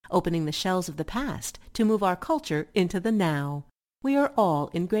change, opening the shells of the past to move our culture into the now. We are all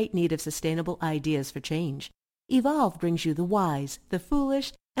in great need of sustainable ideas for change. Evolve brings you the wise, the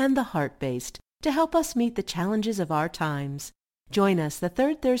foolish, and the heart-based to help us meet the challenges of our times. Join us the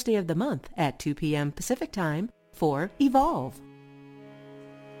third Thursday of the month at 2 p.m. Pacific Time for Evolve.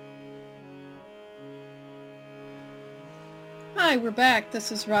 Hi, we're back.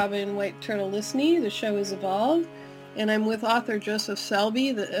 This is Robin White Turtle Lysne. The show is Evolve, and I'm with author Joseph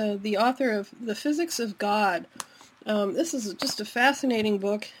Selbie, the author of The Physics of God. This is just a fascinating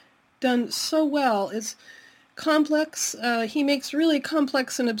book, done so well. It's complex. He makes really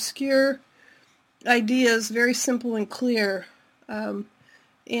complex and obscure ideas very simple and clear.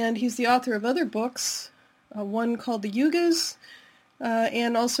 And he's the author of other books, one called The Yugas,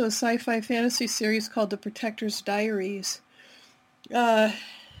 and also a sci-fi fantasy series called The Protectors Diaries.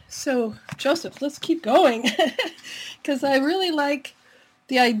 So, Joseph, let's keep going, because I really like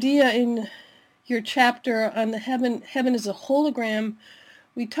the idea in your chapter on the heaven as a hologram.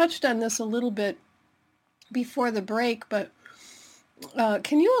 We touched on this a little bit before the break, but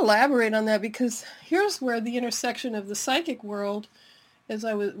can you elaborate on that? Because here's where the intersection of the psychic world,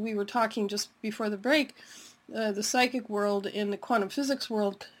 we were talking just before the break, the psychic world and the quantum physics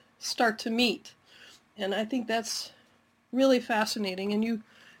world start to meet. And I think that's really fascinating. And you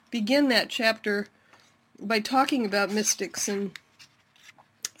begin that chapter by talking about mystics and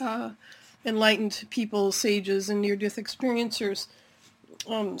enlightened people, sages, and near-death experiencers.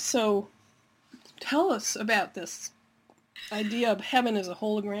 So tell us about this idea of heaven as a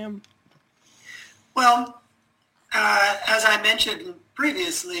hologram. Well, as I mentioned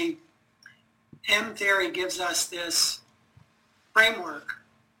previously, M theory gives us this framework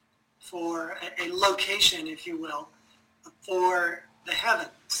for a location, if you will, for the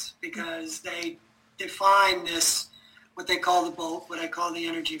heavens, because they define this, what they call the bulk, what I call the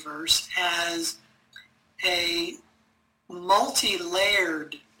energy verse, as a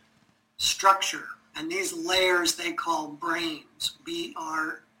multi-layered structure. And these layers they call branes,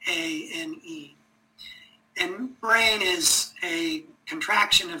 B-R-A-N-E. And brain is a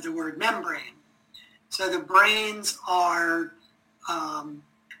contraction of the word membrane. So the branes are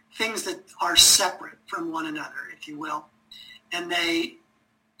things that are separate from one another, if you will. And they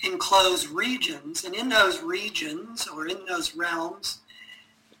enclose regions. And in those regions, or in those realms,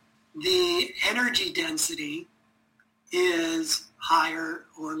 the energy density is higher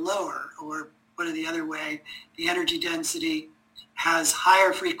or lower. Or put it the other way, the energy density has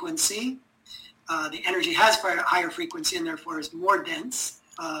higher frequency. The energy has higher frequency and therefore is more dense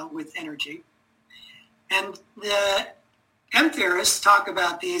with energy. And the M theorists talk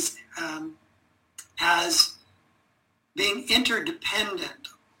about these as being interdependent,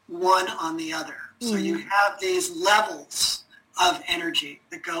 one on the other. So you have these levels of energy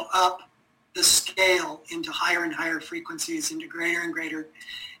that go up the scale into higher and higher frequencies, into greater and greater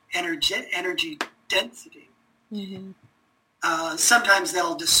energy density. Sometimes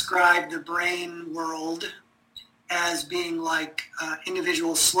they'll describe the brain world as being like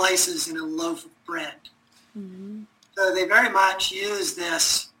individual slices in a loaf of bread. So they very much use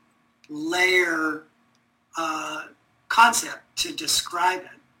this layer concept to describe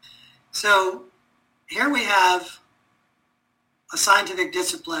it. So here we have a scientific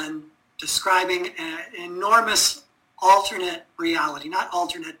discipline describing an enormous alternate reality, not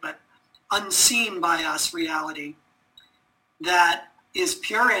alternate, but unseen by us reality that is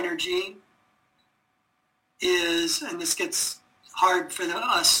pure energy, is, and this gets hard for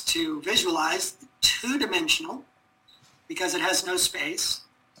us to visualize, two-dimensional, because it has no space,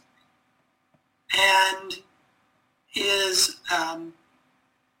 and is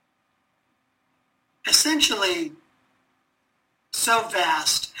essentially so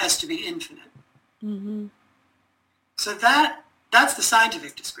vast as to be infinite. So that's the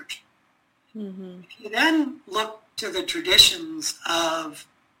scientific description. If you then look to the traditions of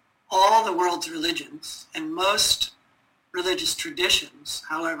all the world's religions, and most religious traditions,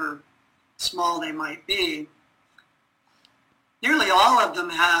 however small they might be, nearly all of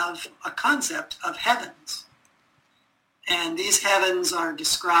them have a concept of heavens. And these heavens are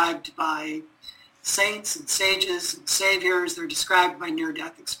described by saints and sages and saviors. They're described by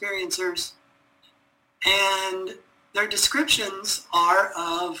near-death experiencers. And their descriptions are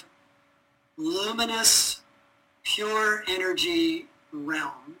of luminous, pure energy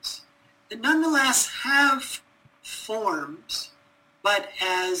realms that nonetheless have forms, but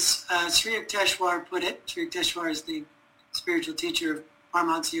as Sri Yukteswar put it, Sri Yukteswar is the spiritual teacher of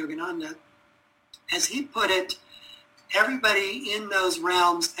Paramhansa Yogananda, as he put it, everybody in those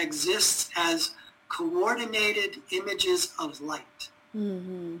realms exists as coordinated images of light.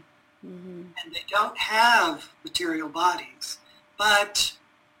 And they don't have material bodies, but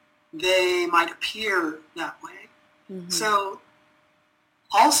they might appear that way. So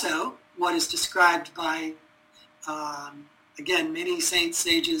also what is described by, again, many saints,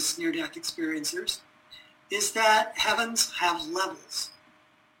 sages, near-death experiencers, is that heavens have levels,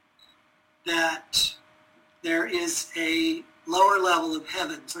 that there is a lower level of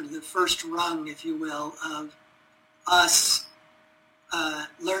heaven, sort of the first rung, if you will, of us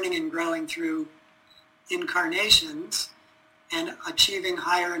learning and growing through incarnations and achieving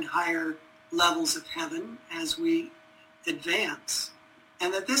higher and higher levels of heaven as we advance.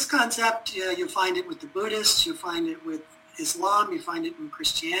 And that this concept, you find it with the Buddhists, you find it with Islam, you find it in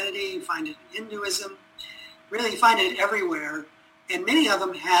Christianity, you find it in Hinduism. Really, you find it everywhere. And many of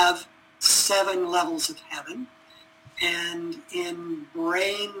them have 7 levels of heaven. And in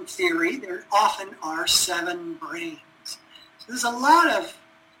brain theory, there often are 7 brains. So there's a lot of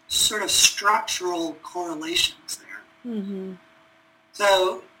sort of structural correlations there.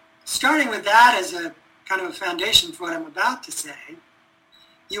 So starting with that as a kind of a foundation for what I'm about to say,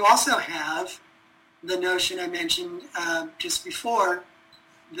 you also have the notion I mentioned just before,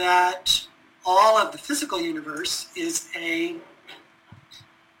 that all of the physical universe is a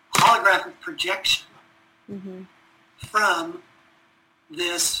holographic projection from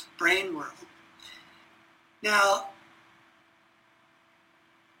this brain world. Now,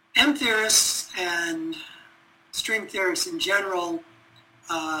 M theorists and string theorists in general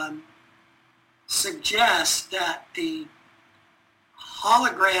suggest that the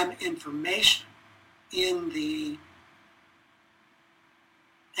hologram information in the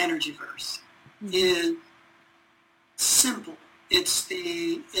energyverse is simple. It's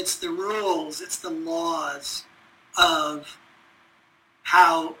the rules, it's the laws of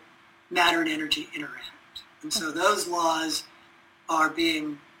how matter and energy interact. And so those laws are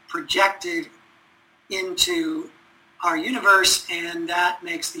being projected into our universe, and that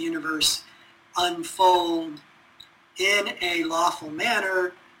makes the universe unfold in a lawful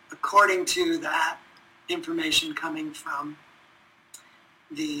manner according to that information coming from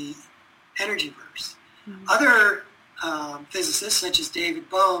the energyverse. Other physicists, such as David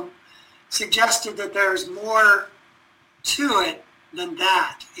Bohm, suggested that there's more to it than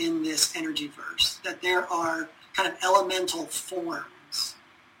that in this energyverse, that there are kind of elemental forms,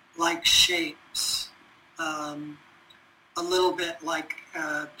 like shapes, a little bit like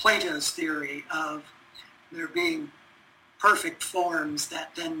Plato's theory of there being perfect forms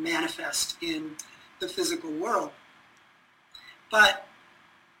that then manifest in the physical world. But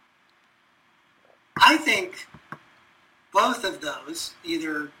I think both of those,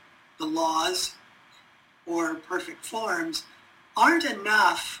 either the laws or perfect forms, aren't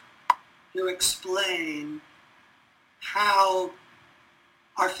enough to explain how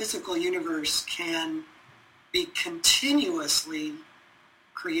our physical universe can be continuously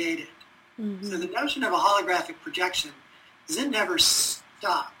created. So the notion of a holographic projection is it never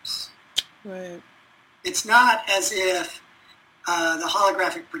stops. Right. It's not as if the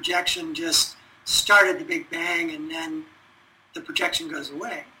holographic projection just started the Big Bang and then the projection goes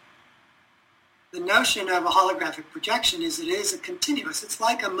away. The notion of a holographic projection is it is a continuous. It's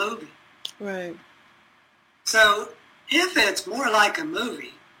like a movie. Right. So if it's more like a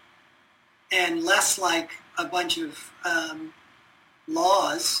movie and less like a bunch of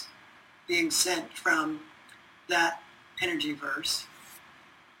laws being sent from that energyverse,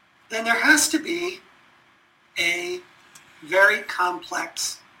 then there has to be a very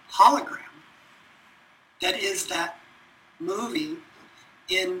complex hologram that is that movie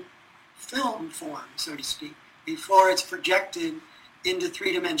in film form, so to speak, before it's projected into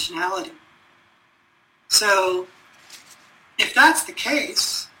three-dimensionality. So if that's the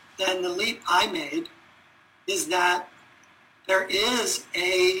case, then the leap I made is that there is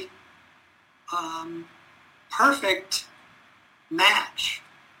a perfect match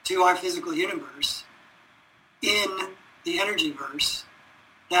to our physical universe in the energyverse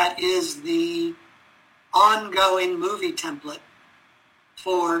that is the ongoing movie template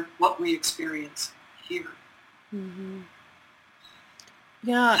for what we experience here.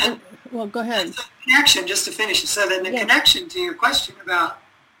 Yeah, and, well, go ahead. The connection, just to finish it, so then the connection to your question about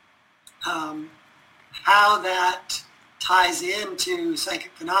how that ties into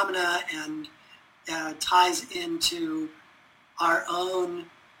psychic phenomena and ties into our own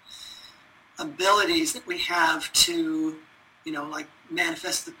abilities that we have to, like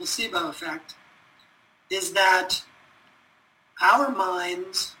manifest the placebo effect, is that our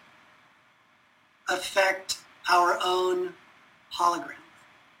minds affect our own hologram.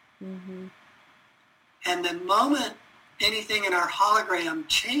 And the moment anything in our hologram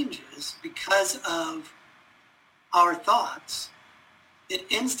changes because of our thoughts, it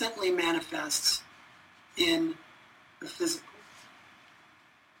instantly manifests in the physical.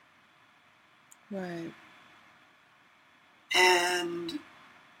 Right. And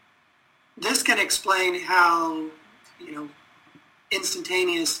this can explain how,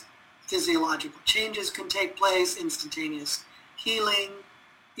 instantaneous physiological changes can take place, instantaneous healing,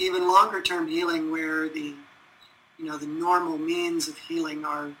 even longer-term healing where the normal means of healing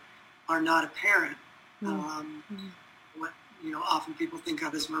are not apparent. What often people think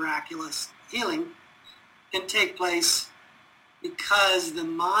of as miraculous healing can take place because the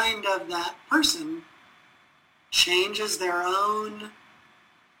mind of that person changes their own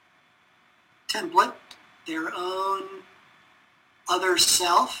template, their own other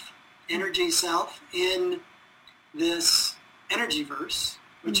self, energy self, in this energy verse,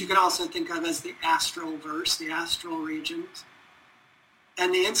 which you can also think of as the astral verse, the astral regions.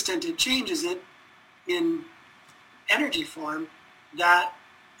 And the instant it changes it in energy form, that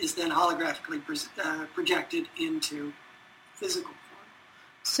is then holographically projected into physical form.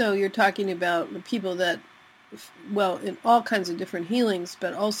 So you're talking about the people that, well, in all kinds of different healings,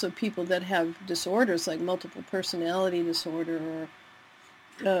 but also people that have disorders like multiple personality disorder or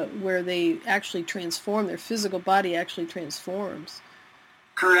where they actually transform, their physical body actually transforms.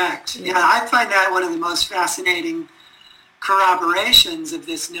 Correct. Yeah, I find that one of the most fascinating corroborations of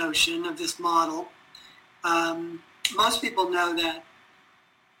this notion, of this model. Most people know that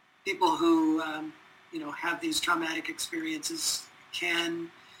people who, have these traumatic experiences can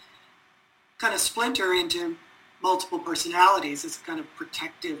kind of splinter into multiple personalities as a kind of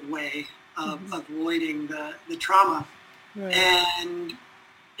protective way of avoiding the trauma. Right. And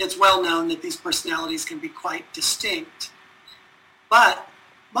it's well known that these personalities can be quite distinct. But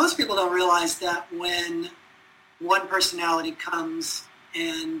most people don't realize that when one personality comes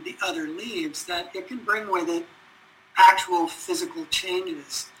and the other leaves, that it can bring with it actual physical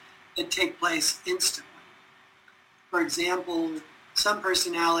changes that take place instantly. For example, some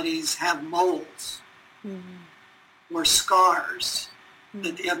personalities have moles or scars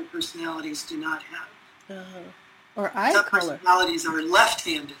that the other personalities do not have. Or eye Some color. personalities are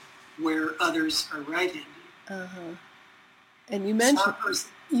left-handed, where others are right-handed. And you mentioned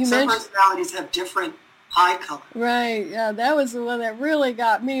some personalities have different eye color. Right, yeah, that was the one that really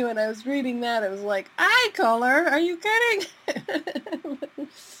got me when I was reading that. It was like, eye color? Are you kidding?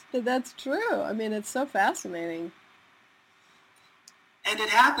 But that's true. I mean, it's so fascinating. And it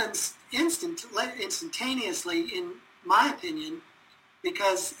happens instantaneously, in my opinion,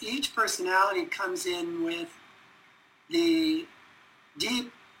 because each personality comes in with the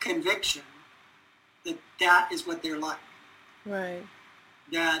deep conviction that that is what they're like. Right.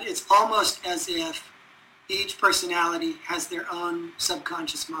 That it's almost as if each personality has their own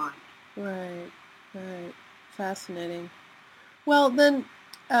subconscious mind. Right, right. Fascinating. Well, then,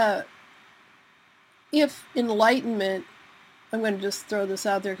 if enlightenment, I'm going to just throw this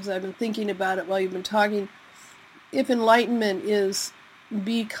out there because I've been thinking about it while you've been talking, if enlightenment is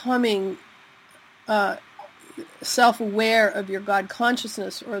becoming self-aware of your God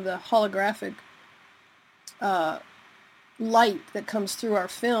consciousness, or the holographic light that comes through our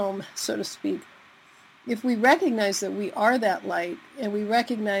film, so to speak, if we recognize that we are that light, and we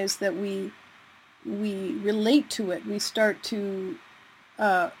recognize that we relate to it, we start to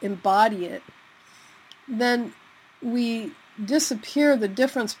embody it, then we disappear the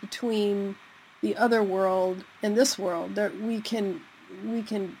difference between the other world and this world. That we can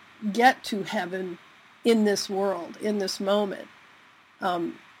get to heaven in this world, in this moment,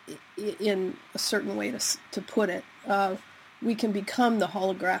 in a certain way to put it. We can become the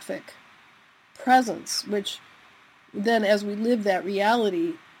holographic presence, which then, as we live that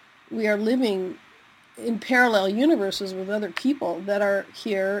reality, we are living in parallel universes with other people that are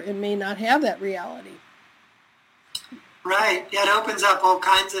here and may not have that reality. Right. Yeah, it opens up all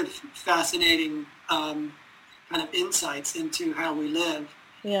kinds of fascinating kind of insights into how we live.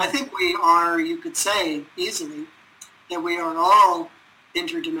 Yeah. I think we are, you could say easily, that we are all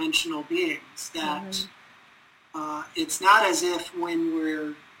interdimensional beings, that it's not as if when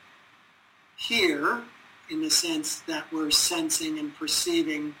we're here, in the sense that we're sensing and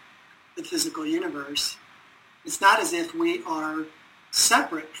perceiving the physical universe, it's not as if we are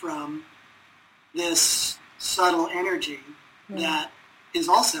separate from this subtle energy that is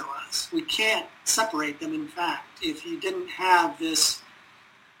also us. We can't separate them, in fact. If you didn't have this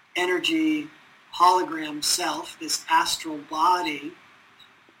energy hologram self, this astral body,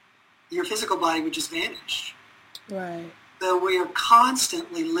 your physical body would just vanish. Right. So we are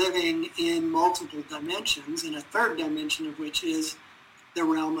constantly living in multiple dimensions, and a third dimension of which is the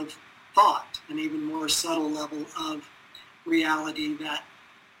realm of thought, an even more subtle level of reality that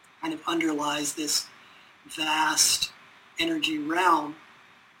kind of underlies this vast energy realm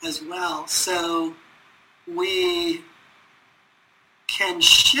as well. So we can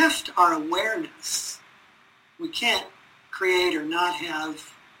shift our awareness. We can't create or not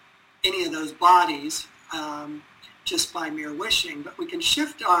have any of those bodies just by mere wishing, but we can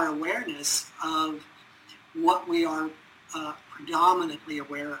shift our awareness of what we are predominantly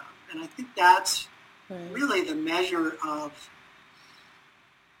aware of. And I think that's really the measure of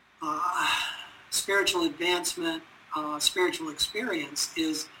spiritual advancement, spiritual experience,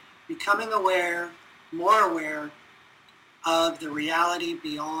 is becoming aware, more aware of the reality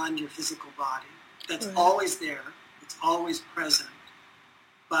beyond your physical body. That's always there. It's always present,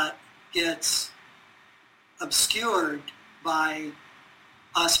 but it's obscured by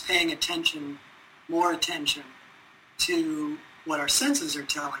us paying attention, more attention to what our senses are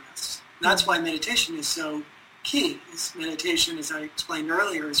telling us. That's why meditation is so key. Meditation, as I explained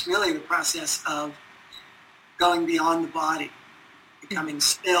earlier, is really the process of going beyond the body, becoming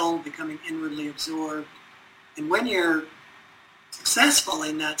still, becoming inwardly absorbed. And when you're successful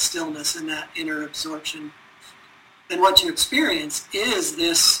in that stillness and that inner absorption, then what you experience is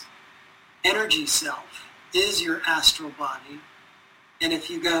this energy self, is your astral body. And if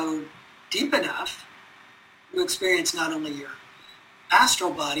you go deep enough, you experience not only your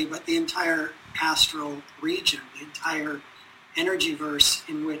astral body, but the entire astral region, the entire energy verse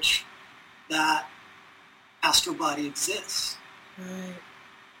in which that astral body exists. Right.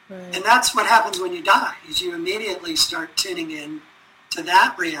 Right. And that's what happens when you die, is you immediately start tuning in to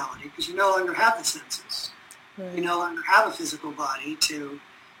that reality, because you no longer have the senses. Right. You no longer have a physical body to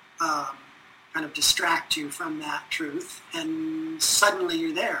kind of distract you from that truth, and suddenly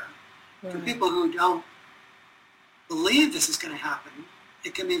you're there. Right. For people who don't believe this is going to happen,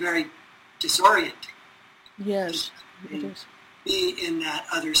 it can be very disorienting. Yes, it is. Be in that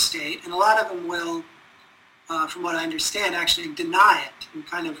other state. And a lot of them will, from what I understand, actually deny it and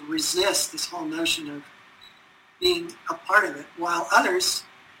kind of resist this whole notion of being a part of it, while others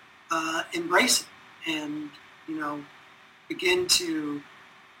embrace it and, begin to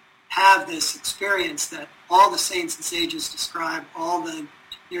have this experience that all the saints and sages describe, all the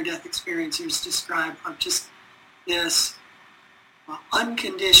near-death experiencers describe, of just this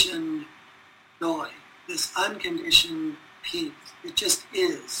unconditioned joy, this unconditioned peace. It just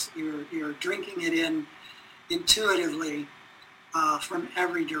is. You're drinking it in intuitively from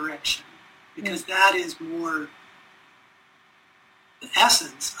every direction, because that is more the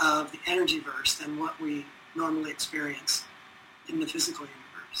essence of the energy verse than what we normally experience in the physical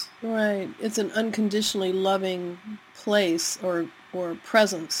universe. Right. It's an unconditionally loving place or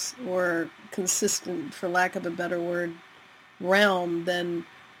presence or consistent, for lack of a better word, realm. Then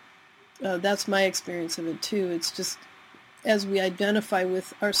that's my experience of it too. It's just as we identify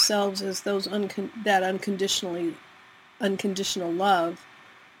with ourselves as those that unconditional love,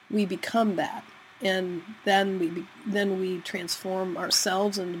 we become that, and then we transform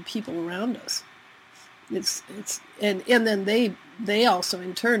ourselves and the people around us. And then they also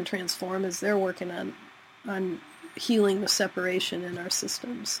in turn transform as they're working on healing the separation in our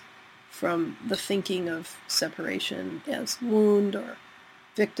systems from the thinking of separation as wound or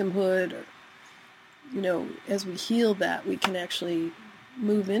victimhood, or as we heal that, we can actually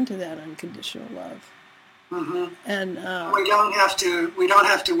move into that unconditional love. Mm-hmm. And we don't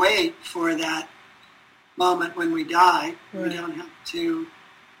have to wait for that moment when we die. Right. We don't have to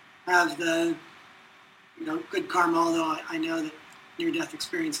have the good karma, although I know that near-death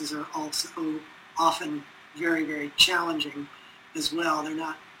experiences are also often very, very challenging as well. They're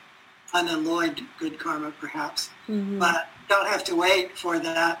not unalloyed good karma, perhaps, but don't have to wait for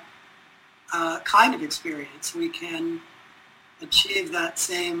that kind of experience. We can achieve that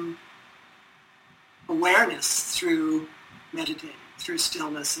same awareness through meditating, through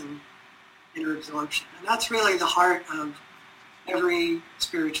stillness and inner absorption. And that's really the heart of every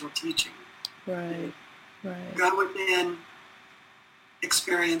spiritual teaching. Right, right. Go within,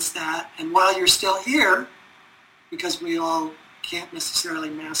 experience that, and while you're still here, because we all can't necessarily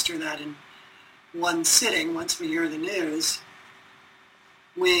master that in one sitting, once we hear the news,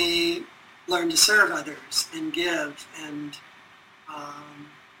 we learn to serve others and give, and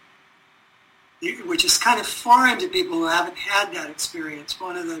which is kind of foreign to people who haven't had that experience.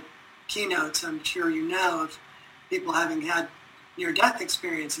 One of the keynotes, I'm sure you know, of people having had near-death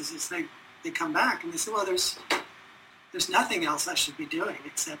experiences is they come back and they say, well, there's nothing else I should be doing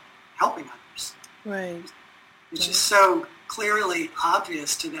except helping others. Right. It's just so clearly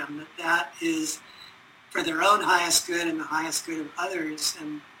obvious to them that is for their own highest good and the highest good of others,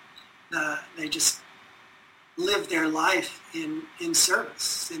 and they just live their life in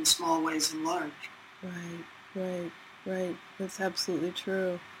service in small ways and large. Right. That's absolutely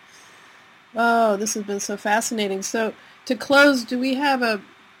true. Oh, this has been so fascinating. So to close, do you have a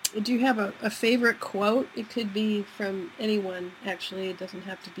favorite quote? It could be from anyone, actually. It doesn't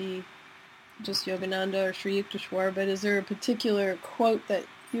have to be just Yogananda or Sri Yukteswar, but is there a particular quote that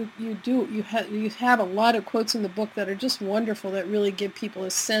you have a lot of quotes in the book that are just wonderful, that really give people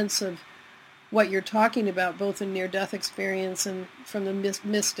a sense of what you're talking about, both in near-death experience and from the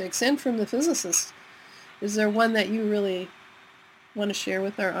mystics and from the physicists? Is there one that you really want to share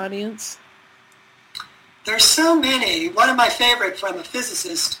with our audience? There's so many. One of my favorite from a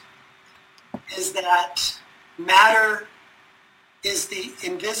physicist is that matter is the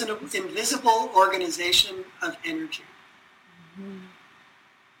invisible organization of energy. Mm-hmm.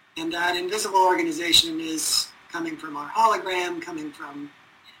 And that invisible organization is coming from our hologram, coming from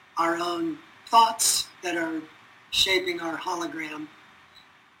our own thoughts that are shaping our hologram.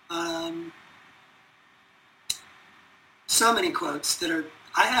 So many quotes that are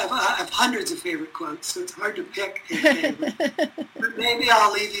I have hundreds of favorite quotes, so it's hard to pick a favorite. But maybe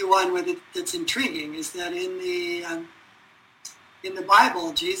I'll leave you one with it that's intriguing. Is that in the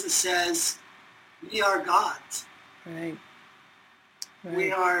Bible, Jesus says, "We are gods." Right.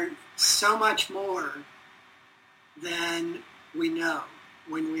 We are so much more than we know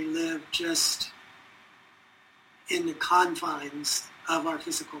when we live just in the confines of our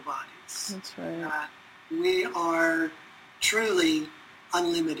physical bodies. That's right. We are truly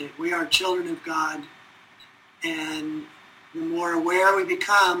unlimited. We are children of God, and the more aware we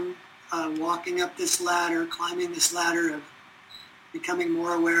become, walking up this ladder, climbing this ladder of becoming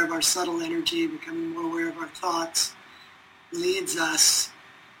more aware of our subtle energy, becoming more aware of our thoughts, leads us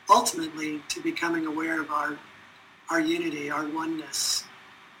ultimately to becoming aware of our unity, our oneness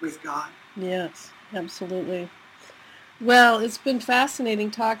with God. Yes, absolutely. Well, it's been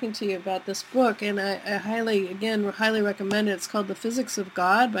fascinating talking to you about this book, and I highly recommend it. It's called The Physics of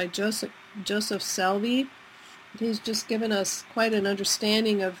God by Joseph Selbie. He's just given us quite an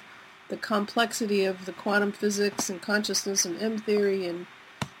understanding of the complexity of the quantum physics and consciousness and M theory and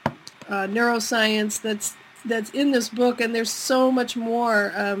neuroscience that's in this book, and there's so much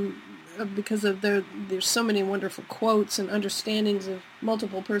more because of there's so many wonderful quotes and understandings of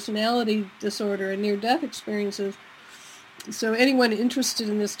multiple personality disorder and near-death experiences. So anyone interested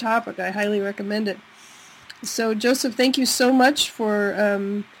in this topic, I highly recommend it. So Joseph, thank you so much for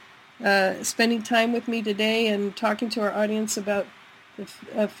spending time with me today and talking to our audience about the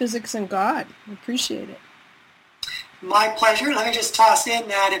physics and God. I appreciate it. My pleasure. Let me just toss in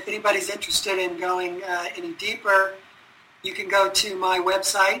that if anybody's interested in going any deeper, you can go to my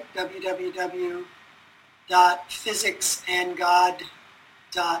website,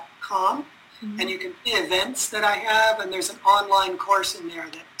 www.physicsandgod.com. And you can see events that I have, and there's an online course in there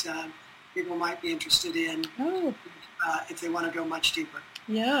that people might be interested in if they want to go much deeper.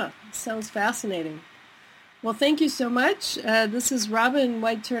 Yeah, sounds fascinating. Well, thank you so much. This is Robin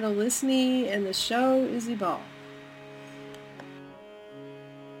White Turtle Lysne, and the show is Evolve.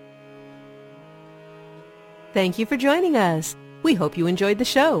 Thank you for joining us. We hope you enjoyed the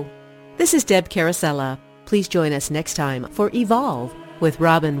show. This is Deb Carosella. Please join us next time for Evolve with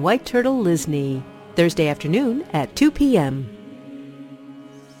Robin White Turtle Lysne, Thursday afternoon at 2 p.m.